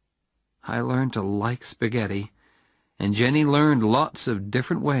 I learned to like spaghetti, and Jenny learned lots of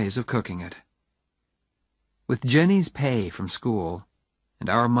different ways of cooking it. With Jenny's pay from school, and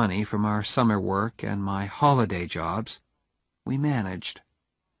our money from our summer work and my holiday jobs, we managed.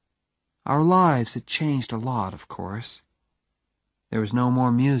 Our lives had changed a lot, of course. There was no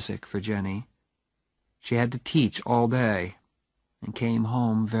more music for Jenny. She had to teach all day, and came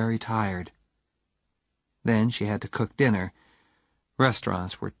home very tired. Then she had to cook dinner.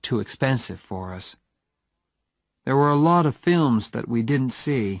 Restaurants were too expensive for us. There were a lot of films that we didn't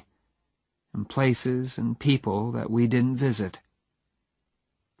see, and places and people that we didn't visit.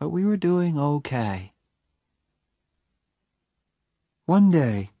 But we were doing okay. One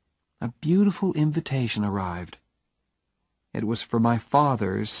day, a beautiful invitation arrived. It was for my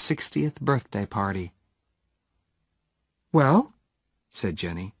father's 60th birthday party. "Well?" said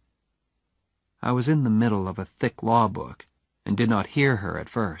Jenny. I was in the middle of a thick law book and did not hear her at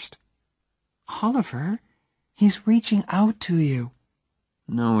first. "Oliver, he's reaching out to you."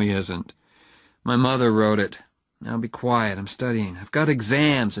 "No, he isn't. My mother wrote it. Now be quiet, I'm studying. I've got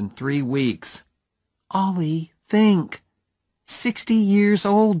exams in 3 weeks. "Ollie, think. 60 years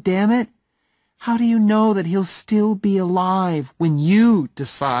old, damn it. How do you know that he'll still be alive when you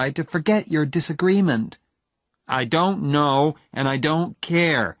decide to forget your disagreement?" "I don't know, and I don't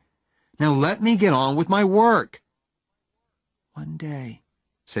care. Now let me get on with my work." "One day,"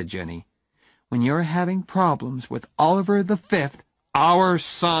 said Jenny, "when you're having problems with Oliver the Fifth—" "Our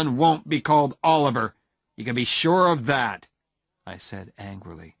son won't be called Oliver. You can be sure of that," I said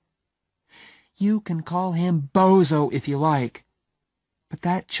angrily. "You can call him Bozo if you like, but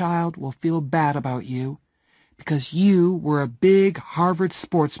that child will feel bad about you because you were a big Harvard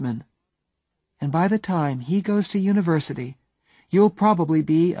sportsman. And by the time he goes to university, you'll probably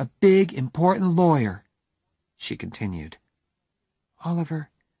be a big, important lawyer," she continued. "Oliver,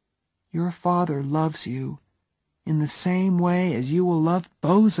 your father loves you in the same way as you will love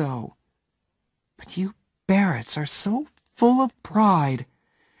Bozo. But you Barretts are so full of pride.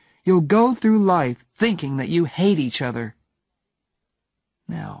 You'll go through life thinking that you hate each other.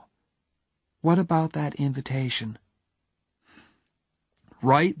 Now, what about that invitation?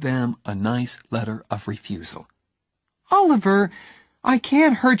 Write them a nice letter of refusal." "Oliver, I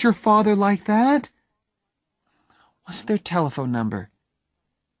can't hurt your father like that." "What's their telephone number?"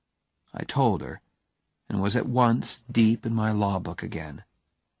 I told her, and was at once deep in my law book again.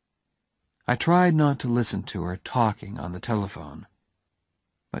 I tried not to listen to her talking on the telephone,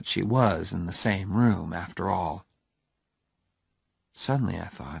 but she was in the same room after all. Suddenly I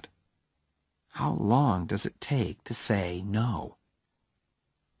thought, how long does it take to say no?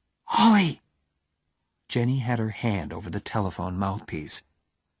 "Ollie!" Jenny had her hand over the telephone mouthpiece.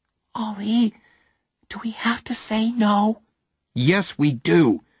 "Ollie, do we have to say no?" "Yes, we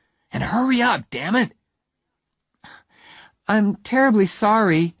do. And hurry up, damn it!" "I'm terribly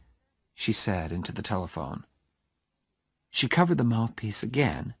sorry," she said into the telephone. She covered the mouthpiece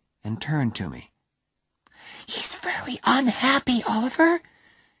again and turned to me. "He's very unhappy, Oliver.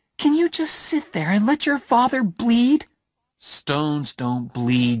 Can you just sit there and let your father bleed?" "Stones don't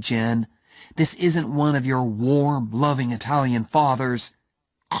bleed, Jen. This isn't one of your warm, loving Italian fathers."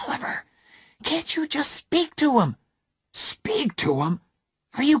 "Oliver, can't you just speak to him?" "Speak to him?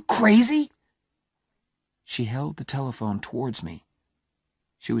 Are you crazy?" She held the telephone towards me.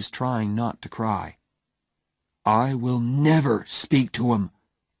 She was trying not to cry. "I will never speak to him.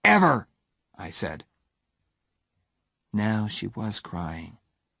 Ever," I said. Now she was crying,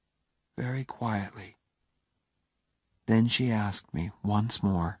 very quietly. Then she asked me once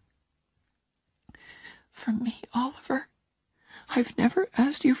more, "For me, Oliver? I've never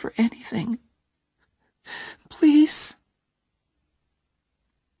asked you for anything. Please."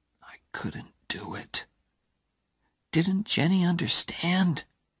 I couldn't do it. Didn't Jenny understand?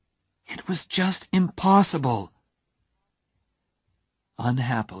 It was just impossible.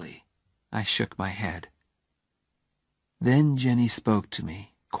 Unhappily, I shook my head. Then Jenny spoke to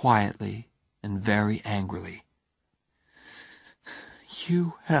me, quietly and very angrily.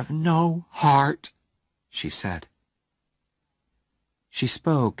 "You have no heart," she said. She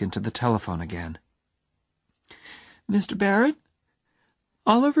spoke into the telephone again. "Mr. Barrett,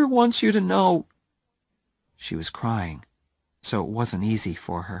 Oliver wants you to know—" She was crying, so it wasn't easy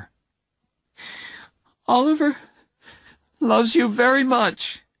for her. "Oliver loves you very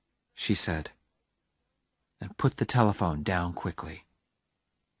much," she said, and put the telephone down quickly.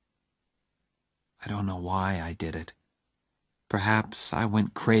 I don't know why I did it. Perhaps I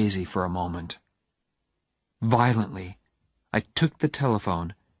went crazy for a moment. Violently, I took the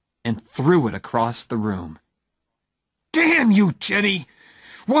telephone and threw it across the room. "Damn you, Jenny!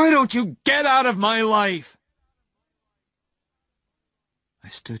 Why don't you get out of my life?" I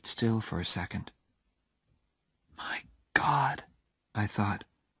stood still for a second. My God, I thought,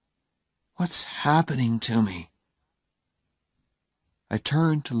 what's happening to me? I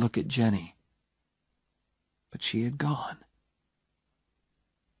turned to look at Jenny, but she had gone.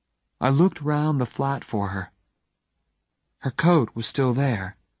 I looked round the flat for her. Her coat was still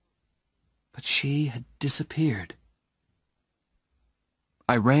there, but she had disappeared.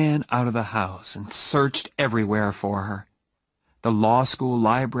 I ran out of the house and searched everywhere for her. The law school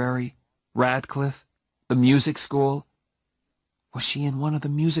library, Radcliffe, the music school. Was she in one of the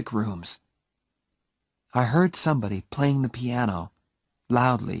music rooms? I heard somebody playing the piano,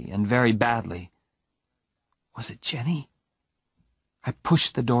 loudly and very badly. Was it Jenny? I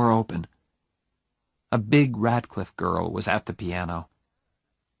pushed the door open. A big Radcliffe girl was at the piano.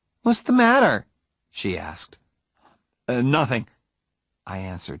 "What's the matter?" she asked. Nothing," I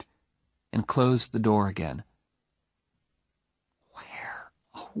answered, and closed the door again.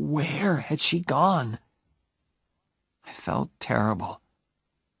 Where had she gone? I felt terrible.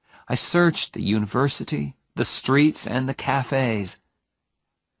 I searched the university, the streets, and the cafes.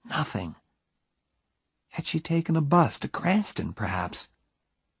 Nothing. Had she taken a bus to Cranston, perhaps?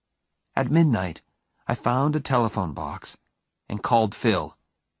 At midnight, I found a telephone box and called Phil.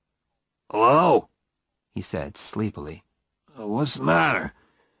 "Hello?" he said sleepily. "What's the matter?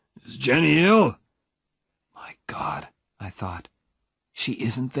 Is Jenny ill?" My God, I thought. She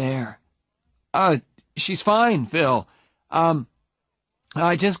isn't there. She's fine, Phil.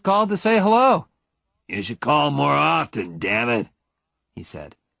 I just called to say hello." "You should call more often, damn it," he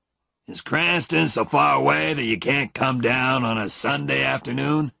said. "Is Cranston so far away that you can't come down on a Sunday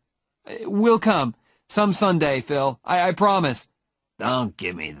afternoon?" "We'll come. Some Sunday, Phil. I promise." "Don't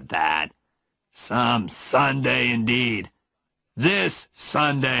give me that. Some Sunday indeed. This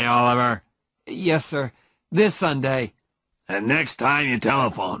Sunday, Oliver." "Yes, sir. This Sunday." "And next time you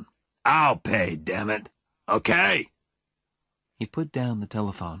telephone, I'll pay, damn it. Okay?" He put down the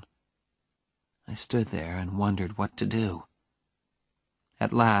telephone. I stood there and wondered what to do.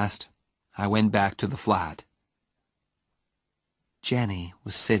 At last, I went back to the flat. Jenny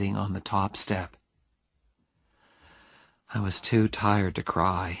was sitting on the top step. I was too tired to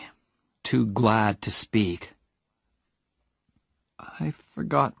cry, too glad to speak. "I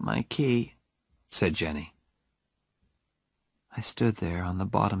forgot my key," said Jenny. I stood there on the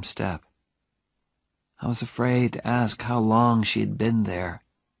bottom step. I was afraid to ask how long she had been there.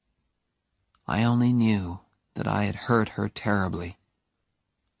 I only knew that I had hurt her terribly.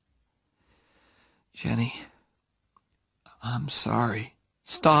 Jenny, I'm sorry.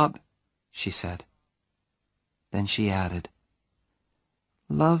 Stop, she said. Then she added,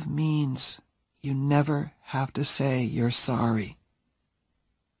 love means you never have to say you're sorry.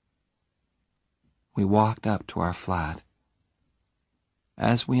 We walked up to our flat.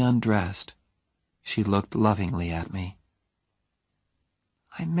 As we undressed, she looked lovingly at me.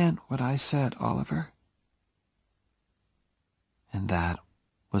 I meant what I said, Oliver. And that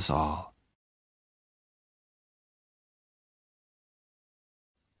was all.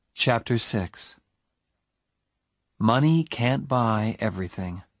 Chapter 6. Money can't buy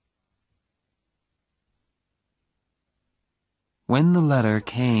everything. When the letter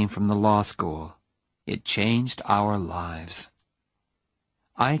came from the law school, it changed our lives.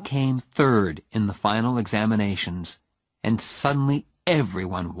 I came third in the final examinations, and suddenly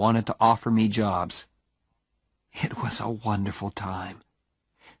everyone wanted to offer me jobs. It was a wonderful time.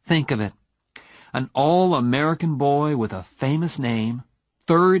 Think of it, an all-American boy with a famous name,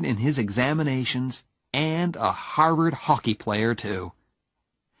 third in his examinations, and a Harvard hockey player, too.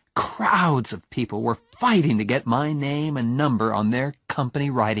 Crowds of people were fighting to get my name and number on their company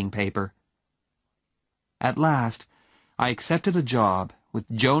writing paper. At last, I accepted a job with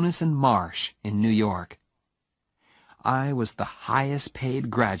Jonas and Marsh in New York. I was the highest-paid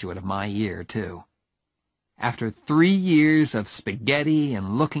graduate of my year, too. After 3 years of spaghetti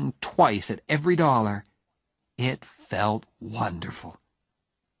and looking twice at every dollar, it felt wonderful.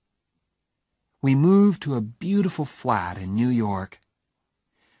 We moved to a beautiful flat in New York.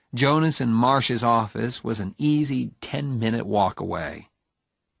 Jonas and Marsh's office was an easy 10-minute walk away.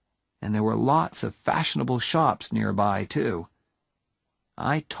 And there were lots of fashionable shops nearby, too.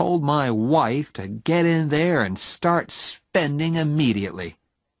 I told my wife to get in there and start spending immediately.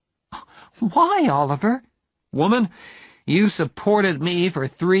 Why, Oliver? Woman, you supported me for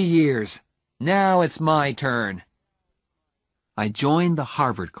 3 years. Now it's my turn. I joined the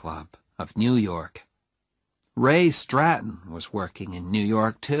Harvard Club of New York. Ray Stratton was working in New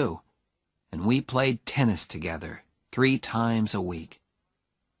York, too, and we played tennis together 3 times a week.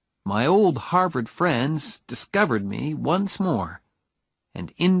 My old Harvard friends discovered me once more,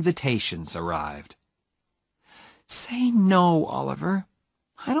 and invitations arrived. Say no, Oliver.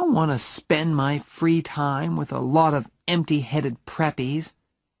 I don't want to spend my free time with a lot of empty-headed preppies.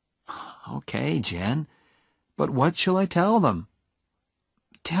 Okay, Jen, but what shall I tell them?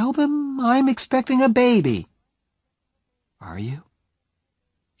 Tell them I'm expecting a baby. Are you?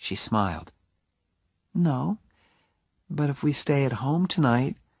 She smiled. No, but if we stay at home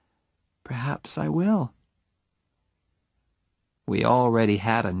tonight, perhaps I will. We already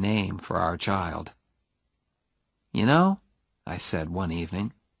had a name for our child. You know, I said one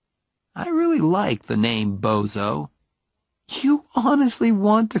evening, I really like the name Bozo. You honestly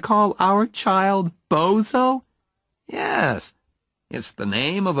want to call our child Bozo? Yes, it's the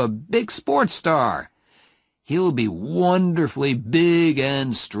name of a big sports star. He'll be wonderfully big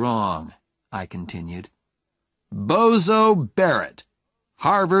and strong, I continued. Bozo Barrett,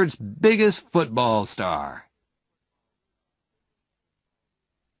 Harvard's biggest football star.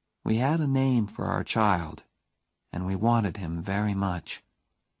 We had a name for our child, and we wanted him very much.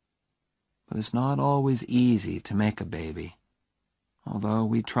 But it's not always easy to make a baby, although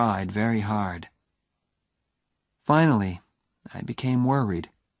we tried very hard. Finally, I became worried,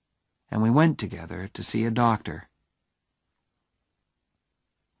 and we went together to see a doctor.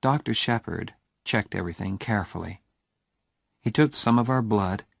 Dr. Shepard checked everything carefully. He took some of our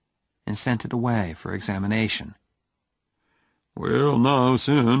blood and sent it away for examination. "We'll know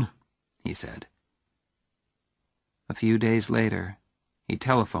soon," he said. A few days later, he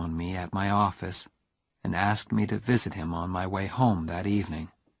telephoned me at my office and asked me to visit him on my way home that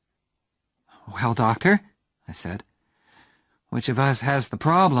evening. "Well, Doctor," I said, "which of us has the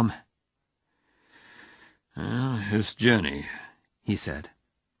problem?" "It's Jenny," he said.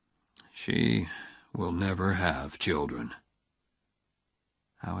 "She will never have children."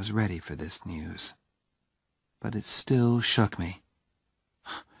 I was ready for this news, but it still shook me.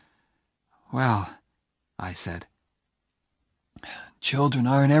 "Well," I said, "children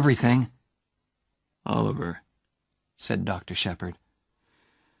aren't everything." "Oliver," said Dr. Shepard,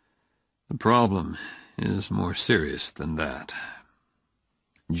 "the problem is more serious than that.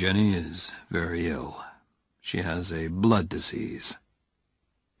 Jenny is very ill. She has a blood disease.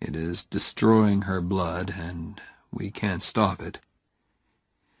 It is destroying her blood, and we can't stop it.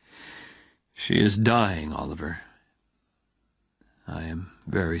 She is dying, Oliver. I am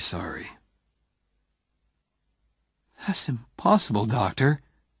very sorry. That's impossible, Doctor,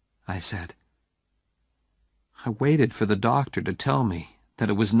 I said. I waited for the doctor to tell me that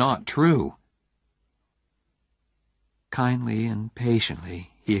it was not true. Kindly and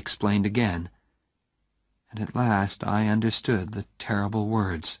patiently he explained again, and at last I understood the terrible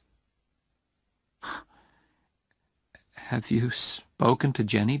words. Have you spoken to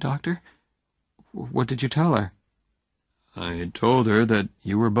Jenny, Doctor? What did you tell her? I told her that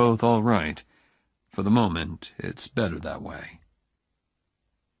you were both all right. For the moment, it's better that way.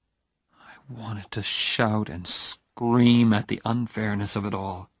 I wanted to shout and scream at the unfairness of it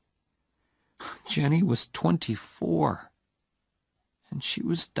all. Jenny was 24, and she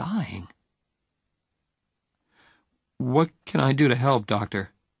was dying. What can I do to help,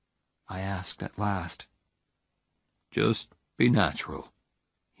 Doctor? I asked at last. Just be natural,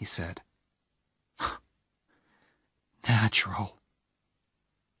 he said. Natural.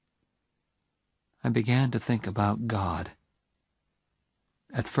 I began to think about God.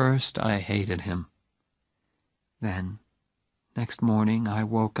 At first I hated him. Then, next morning I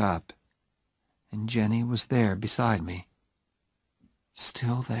woke up, and Jenny was there beside me.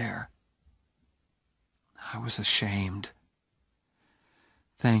 Still there. I was ashamed.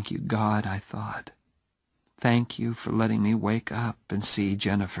 Thank you, God, I thought. Thank you for letting me wake up and see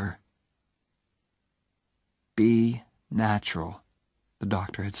Jennifer. Be natural, the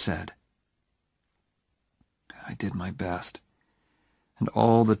doctor had said. I did my best, and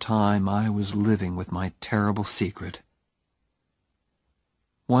all the time I was living with my terrible secret.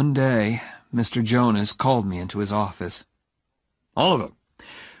 One day, Mr. Jonas called me into his office. Oliver,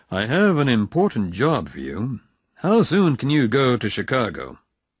 I have an important job for you. How soon can you go to Chicago?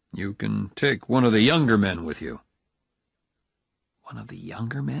 You can take one of the younger men with you. One of the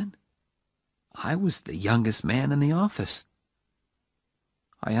younger men? I was the youngest man in the office.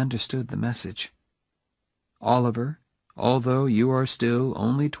 I understood the message. Oliver, although you are still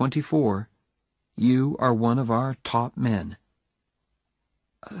only 24, you are one of our top men.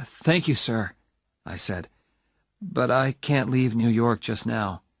 Thank you, sir, I said, but I can't leave New York just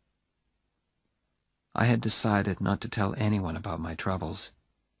now. I had decided not to tell anyone about my troubles.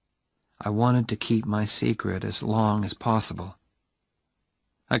 I wanted to keep my secret as long as possible.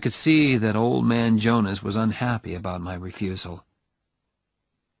 I could see that old man Jonas was unhappy about my refusal.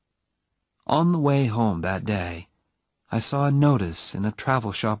 On the way home that day, I saw a notice in a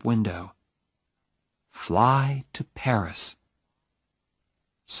travel shop window. Fly to Paris.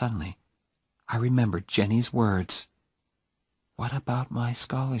 Suddenly, I remembered Jenny's words. What about my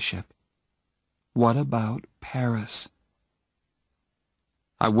scholarship? What about Paris?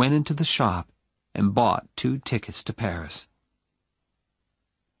 I went into the shop and bought 2 tickets to Paris.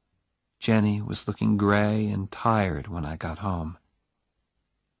 Jenny was looking gray and tired when I got home.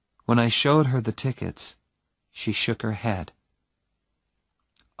 When I showed her the tickets, she shook her head.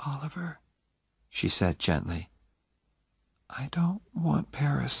 Oliver, she said gently, I don't want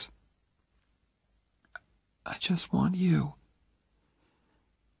Paris. I just want you.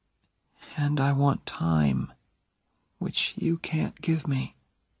 And I want time, which you can't give me.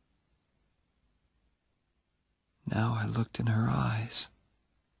 Now I looked in her eyes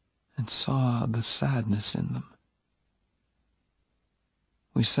and saw the sadness in them.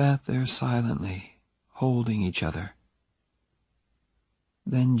 We sat there silently, holding each other.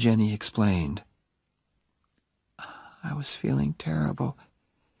 Then Jenny explained. I was feeling terrible.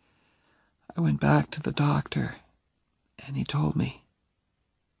 I went back to the doctor, and he told me,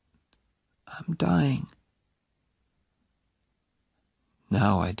 I'm dying.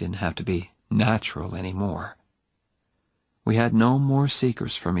 Now I didn't have to be natural anymore. We had no more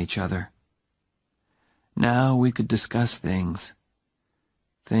secrets from each other. Now we could discuss things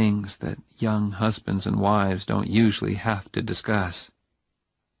that young husbands and wives don't usually have to discuss.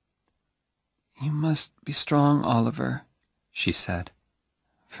 You must be strong, Oliver, she said.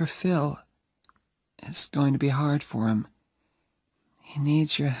 For Phil, it's going to be hard for him. He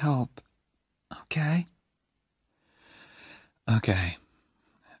needs your help, okay? Okay,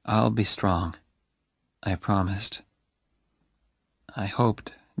 I'll be strong, I promised. I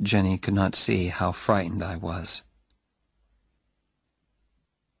hoped Jenny could not see how frightened I was.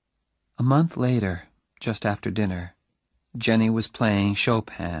 A month later, just after dinner, Jenny was playing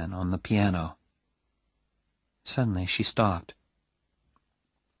Chopin on the piano. Suddenly she stopped.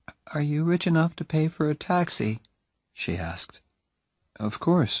 Are you rich enough to pay for a taxi? She asked. Of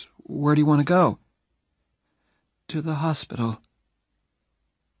course. Where do you want to go? To the hospital.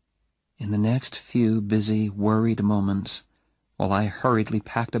 In the next few busy, worried moments, while I hurriedly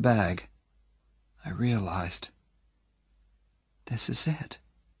packed a bag, I realized. This is it,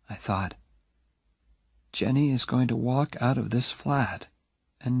 I thought. Jenny is going to walk out of this flat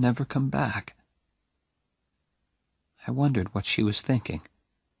and never come back. I wondered what she was thinking.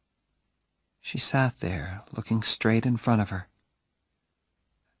 She sat there, looking straight in front of her.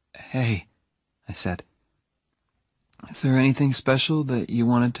 "Hey," I said, "is there anything special that you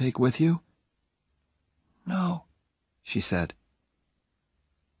want to take with you?" "No," she said.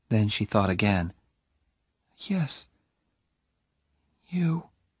 Then she thought again. "Yes, you."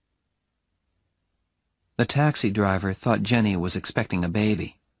 The taxi driver thought Jenny was expecting a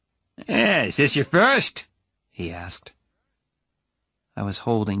baby. Is this your first?" he asked. I was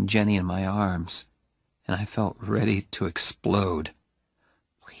holding Jenny in my arms, and I felt ready to explode.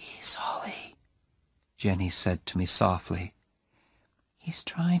 "Please, Holly," Jenny said to me softly. "He's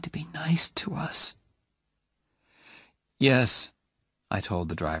trying to be nice to us." "Yes," I told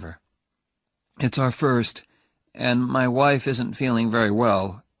the driver. "It's our first, and my wife isn't feeling very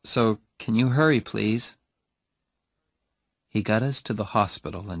well, so can you hurry, please?" He got us to the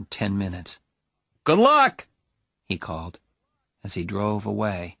hospital in 10 minutes. "Good luck," he called as he drove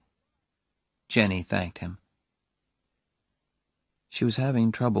away. Jenny thanked him. She was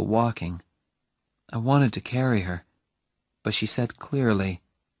having trouble walking. I wanted to carry her, but she said clearly,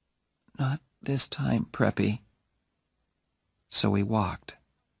 "Not this time, Preppy." So we walked.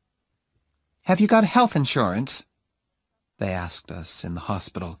 "Have you got health insurance?" they asked us in the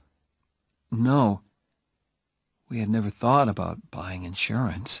hospital. No. We had never thought about buying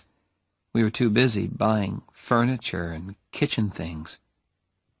insurance. We were too busy buying furniture and kitchen things.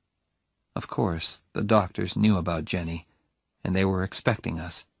 Of course, the doctors knew about Jenny, and they were expecting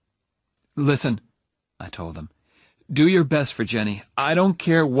us. "Listen," I told them, "do your best for Jenny. I don't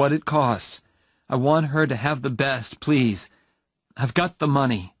care what it costs. I want her to have the best, please. I've got the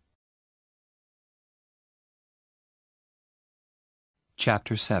money."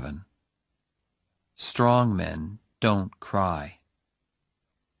 Chapter 7. Strong men don't cry.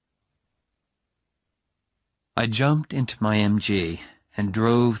 I jumped into my MG and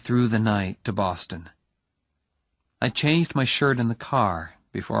drove through the night to Boston. I changed my shirt in the car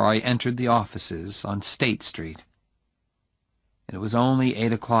before I entered the offices on State Street. It was only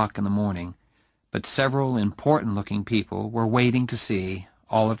 8 o'clock in the morning, but several important-looking people were waiting to see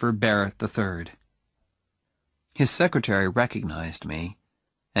Oliver Barrett III. His secretary recognized me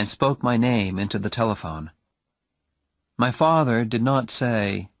and spoke my name into the telephone. My father did not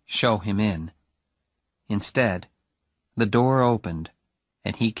say, "Show him in." Instead, the door opened,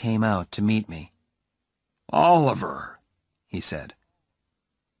 and he came out to meet me. "Oliver," he said.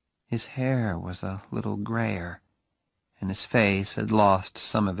 His hair was a little grayer, and his face had lost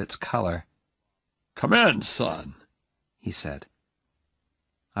some of its color. "Come in, son," he said.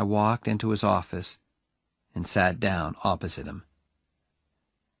 I walked into his office and sat down opposite him.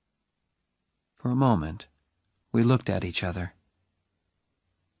 For a moment, we looked at each other.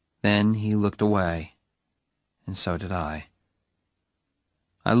 Then he looked away, and so did I.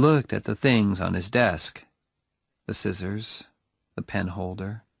 I looked at the things on his desk, the scissors, the pen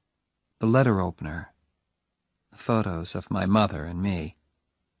holder, the letter opener, the photos of my mother and me.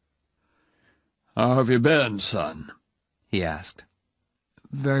 "How have you been, son?" he asked.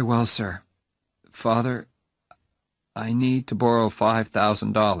 "Very well, sir. Father, I need to borrow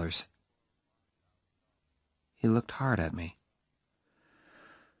 $5,000. He looked hard at me.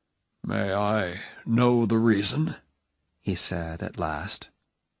 "May I know the reason?" he said at last.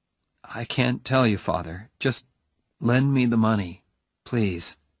 "I can't tell you, Father. Just lend me the money,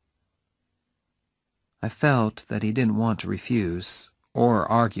 please." I felt that he didn't want to refuse or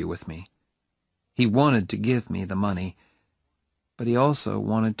argue with me. He wanted to give me the money, but he also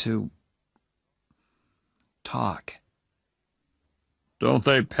wanted to talk. "Don't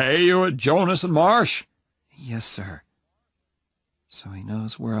they pay you at Jonas and Marsh?" "Yes, sir." So he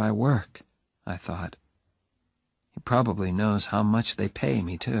knows where I work, I thought. He probably knows how much they pay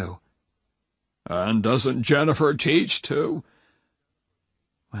me, too. "And doesn't Jennifer teach, too?"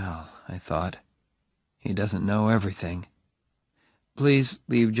 Well, I thought, he doesn't know everything. Please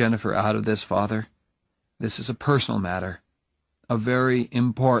leave Jennifer out of this, Father. This is a personal matter. A very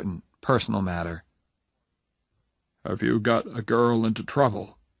important personal matter. "Have you got a girl into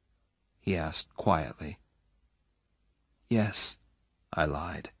trouble?" he asked quietly. "Yes," I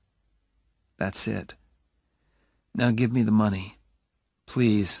lied. "That's it. Now give me the money.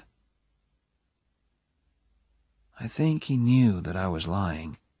 Please." I think he knew that I was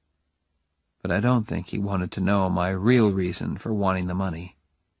lying, but I don't think he wanted to know my real reason for wanting the money.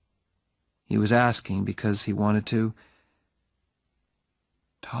 He was asking because he wanted to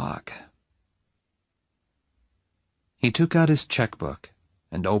talk. He took out his checkbook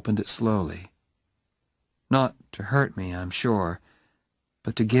and opened it slowly. Not to hurt me, I'm sure,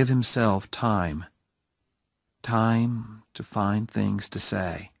 but to give himself time. Time to find things to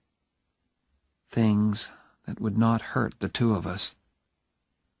say. Things that would not hurt the two of us.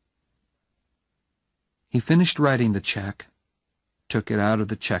 He finished writing the check, took it out of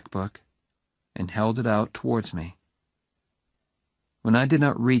the checkbook, and held it out towards me. When I did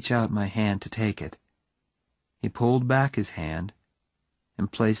not reach out my hand to take it, he pulled back his hand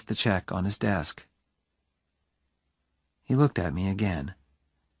and placed the check on his desk. He looked at me again.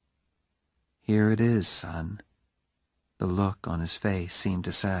 "Here it is, son," the look on his face seemed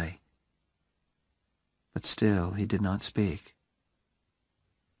to say. But still he did not speak.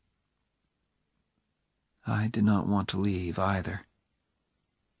 I did not want to leave either,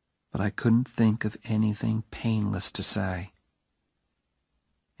 but I couldn't think of anything painless to say.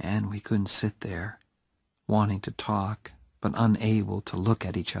 And we couldn't sit there, wanting to talk, but unable to look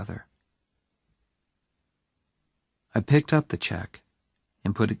at each other. I picked up the check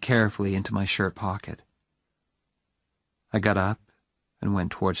and put it carefully into my shirt pocket. I got up and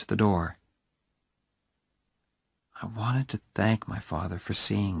went towards the door. I wanted to thank my father for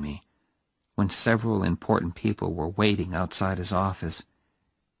seeing me when several important people were waiting outside his office.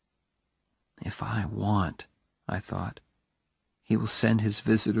 If I want, I thought, he will send his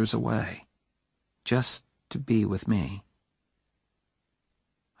visitors away, just to be with me.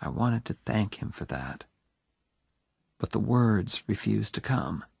 I wanted to thank him for that, but the words refused to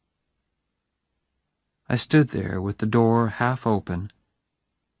come. I stood there with the door half open,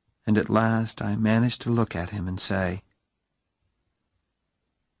 and at last I managed to look at him and say,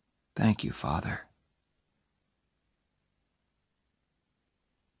 "Thank you, Father."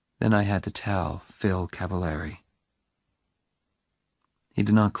 Then I had to tell Phil Cavallari. He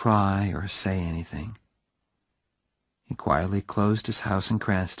did not cry or say anything. He quietly closed his house in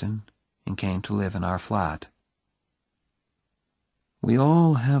Cranston and came to live in our flat. We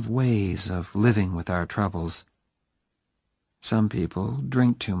all have ways of living with our troubles. Some people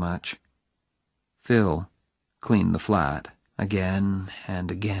drink too much. Phil cleaned the flat again and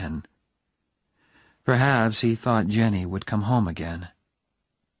again. Perhaps he thought Jenny would come home again.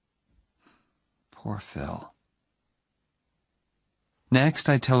 Poor Phil. Next,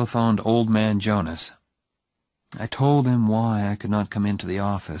 I telephoned Old Man Jonas. I told him why I could not come into the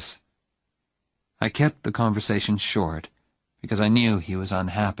office. I kept the conversation short because I knew he was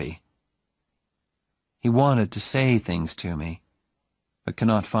unhappy. He wanted to say things to me, but could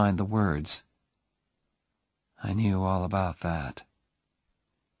not find the words. I knew all about that.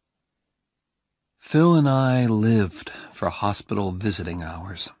 Phil and I lived for hospital visiting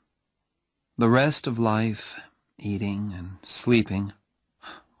hours. The rest of life, eating and sleeping,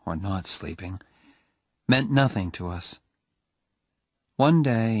 or not sleeping, meant nothing to us. One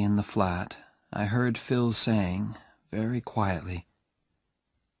day in the flat, I heard Phil saying, very quietly,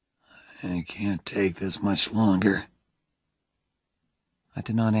 "I can't take this much longer." I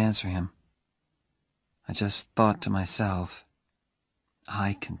did not answer him. I just thought to myself,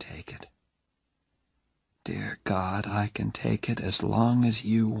 I can take it. Dear God, I can take it as long as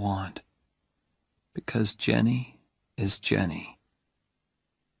you want, because Jenny is Jenny.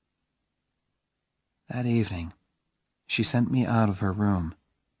 That evening, she sent me out of her room.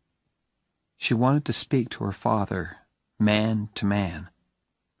 She wanted to speak to her father, man to man.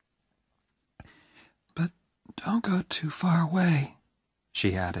 "But don't go too far away,"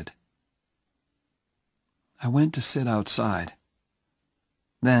 she added. I went to sit outside.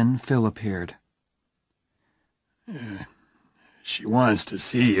 Then Phil appeared. "She wants to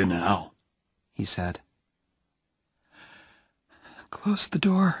see you now," he said. "Close the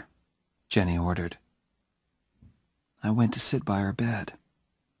door," Jenny ordered. I went to sit by her bed.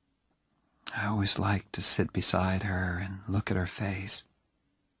 I always liked to sit beside her and look at her face,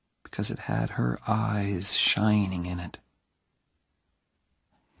 because it had her eyes shining in it.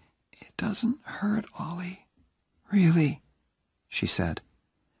 "It doesn't hurt, Ollie, really," she said.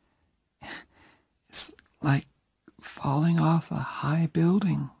 "It's like falling off a high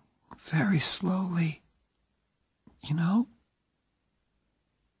building very slowly, you know?"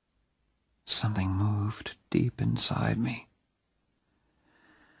 Something moved deep inside me.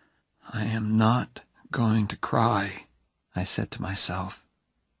 "I am not going to cry," I said to myself.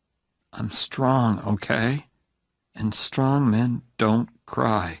 "I'm strong, okay? And strong men don't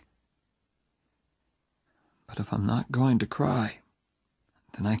cry. But if I'm not going to cry,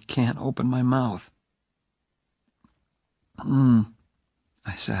 then I can't open my mouth."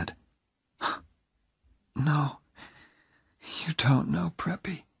 I said. "No, you don't know,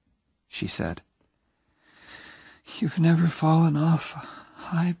 Preppy," she said. You've never fallen off a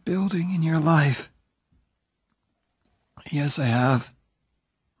high building in your life. Yes, I have.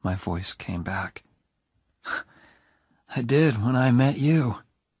 My voice came back. I did when I met you.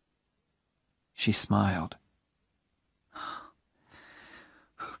 She smiled.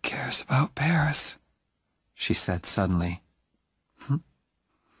 Who cares about Paris? She said suddenly.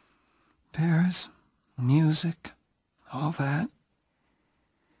 Paris, music, all that.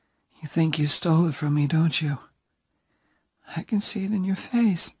 You think you stole it from me, don't you? I can see it in your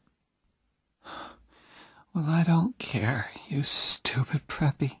face. Well, I don't care, you stupid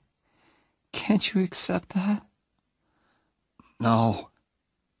preppy. Can't you accept that? No,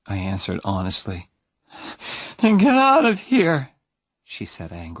 I answered honestly. Then get out of here, she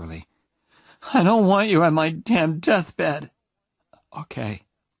said angrily. I don't want you at my damn deathbed. Okay,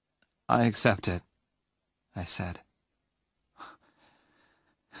 I accept it, I said.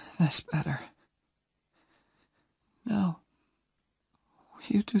 That's better. Now, will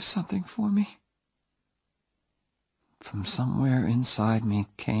you do something for me? From somewhere inside me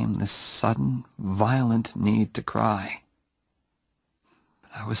came this sudden, violent need to cry.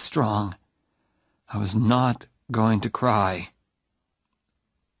 But I was strong. I was not going to cry.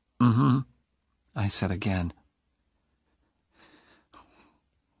 I said again. Will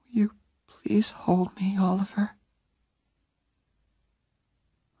you please hold me, Oliver?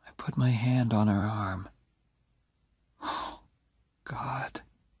 I put my hand on her arm. Oh, God,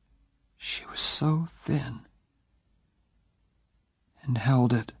 she was so thin. And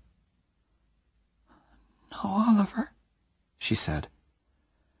held it. No, Oliver, she said.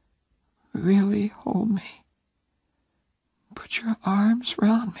 Really hold me. Put your arms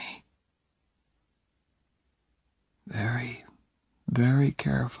round me. Very, very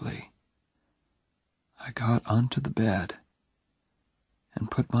carefully, I got onto the bed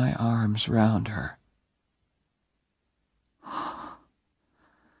and put my arms round her.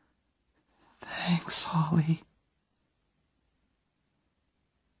 Thanks, Holly.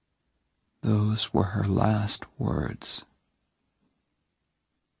 Those were her last words.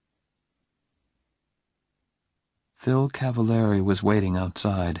 Phil Cavallari was waiting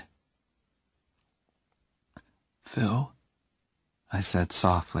outside. Phil, I said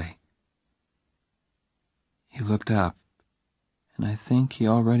softly. He looked up, and I think he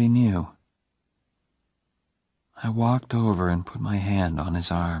already knew. I walked over and put my hand on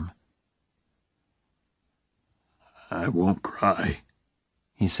his arm. I won't cry,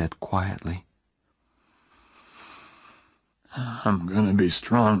 he said quietly. I'm gonna be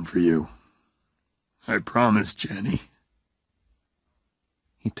strong for you. I promise, Jenny.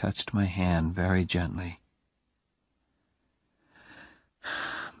 He touched my hand very gently.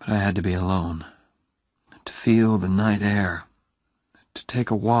 But I had to be alone, to feel the night air, to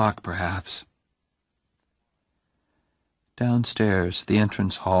take a walk, perhaps. Downstairs, the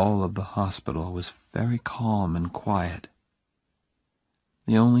entrance hall of the hospital was very calm and quiet.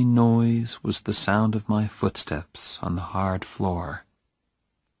 The only noise was the sound of my footsteps on the hard floor.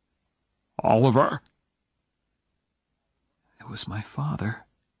 Oliver? It was my father.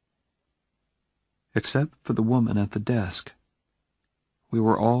 Except for the woman at the desk. We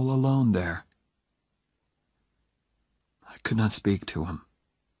were all alone there. I could not speak to him.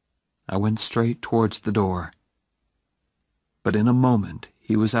 I went straight towards the door. But in a moment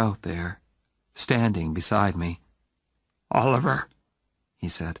he was out there, standing beside me. Oliver, he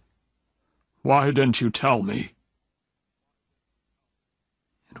said. Why didn't you tell me?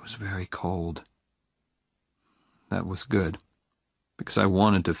 It was very cold. That was good, because I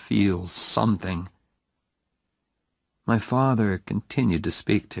wanted to feel something. My father continued to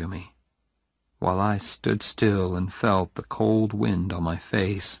speak to me, while I stood still and felt the cold wind on my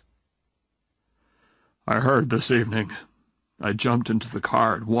face. I heard this evening. I jumped into the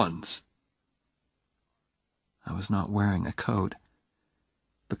car at once. I was not wearing a coat.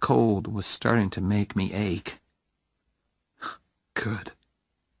 The cold was starting to make me ache. Good.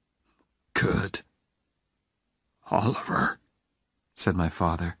 Good. Oliver, said my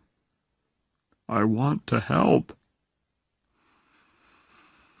father. I want to help.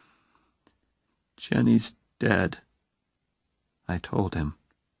 Jenny's dead, I told him.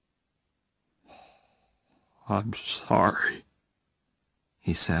 I'm sorry,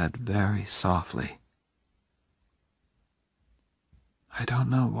 he said very softly. I don't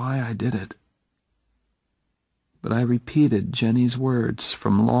know why I did it, but I repeated Jenny's words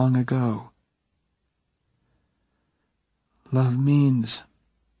from long ago. Love means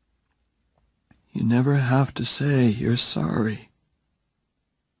you never have to say you're sorry.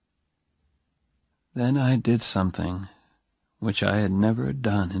 Then I did something which I had never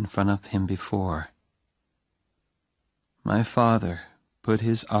done in front of him before. my father put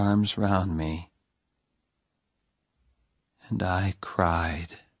his arms round me, and I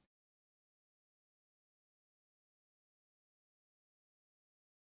cried.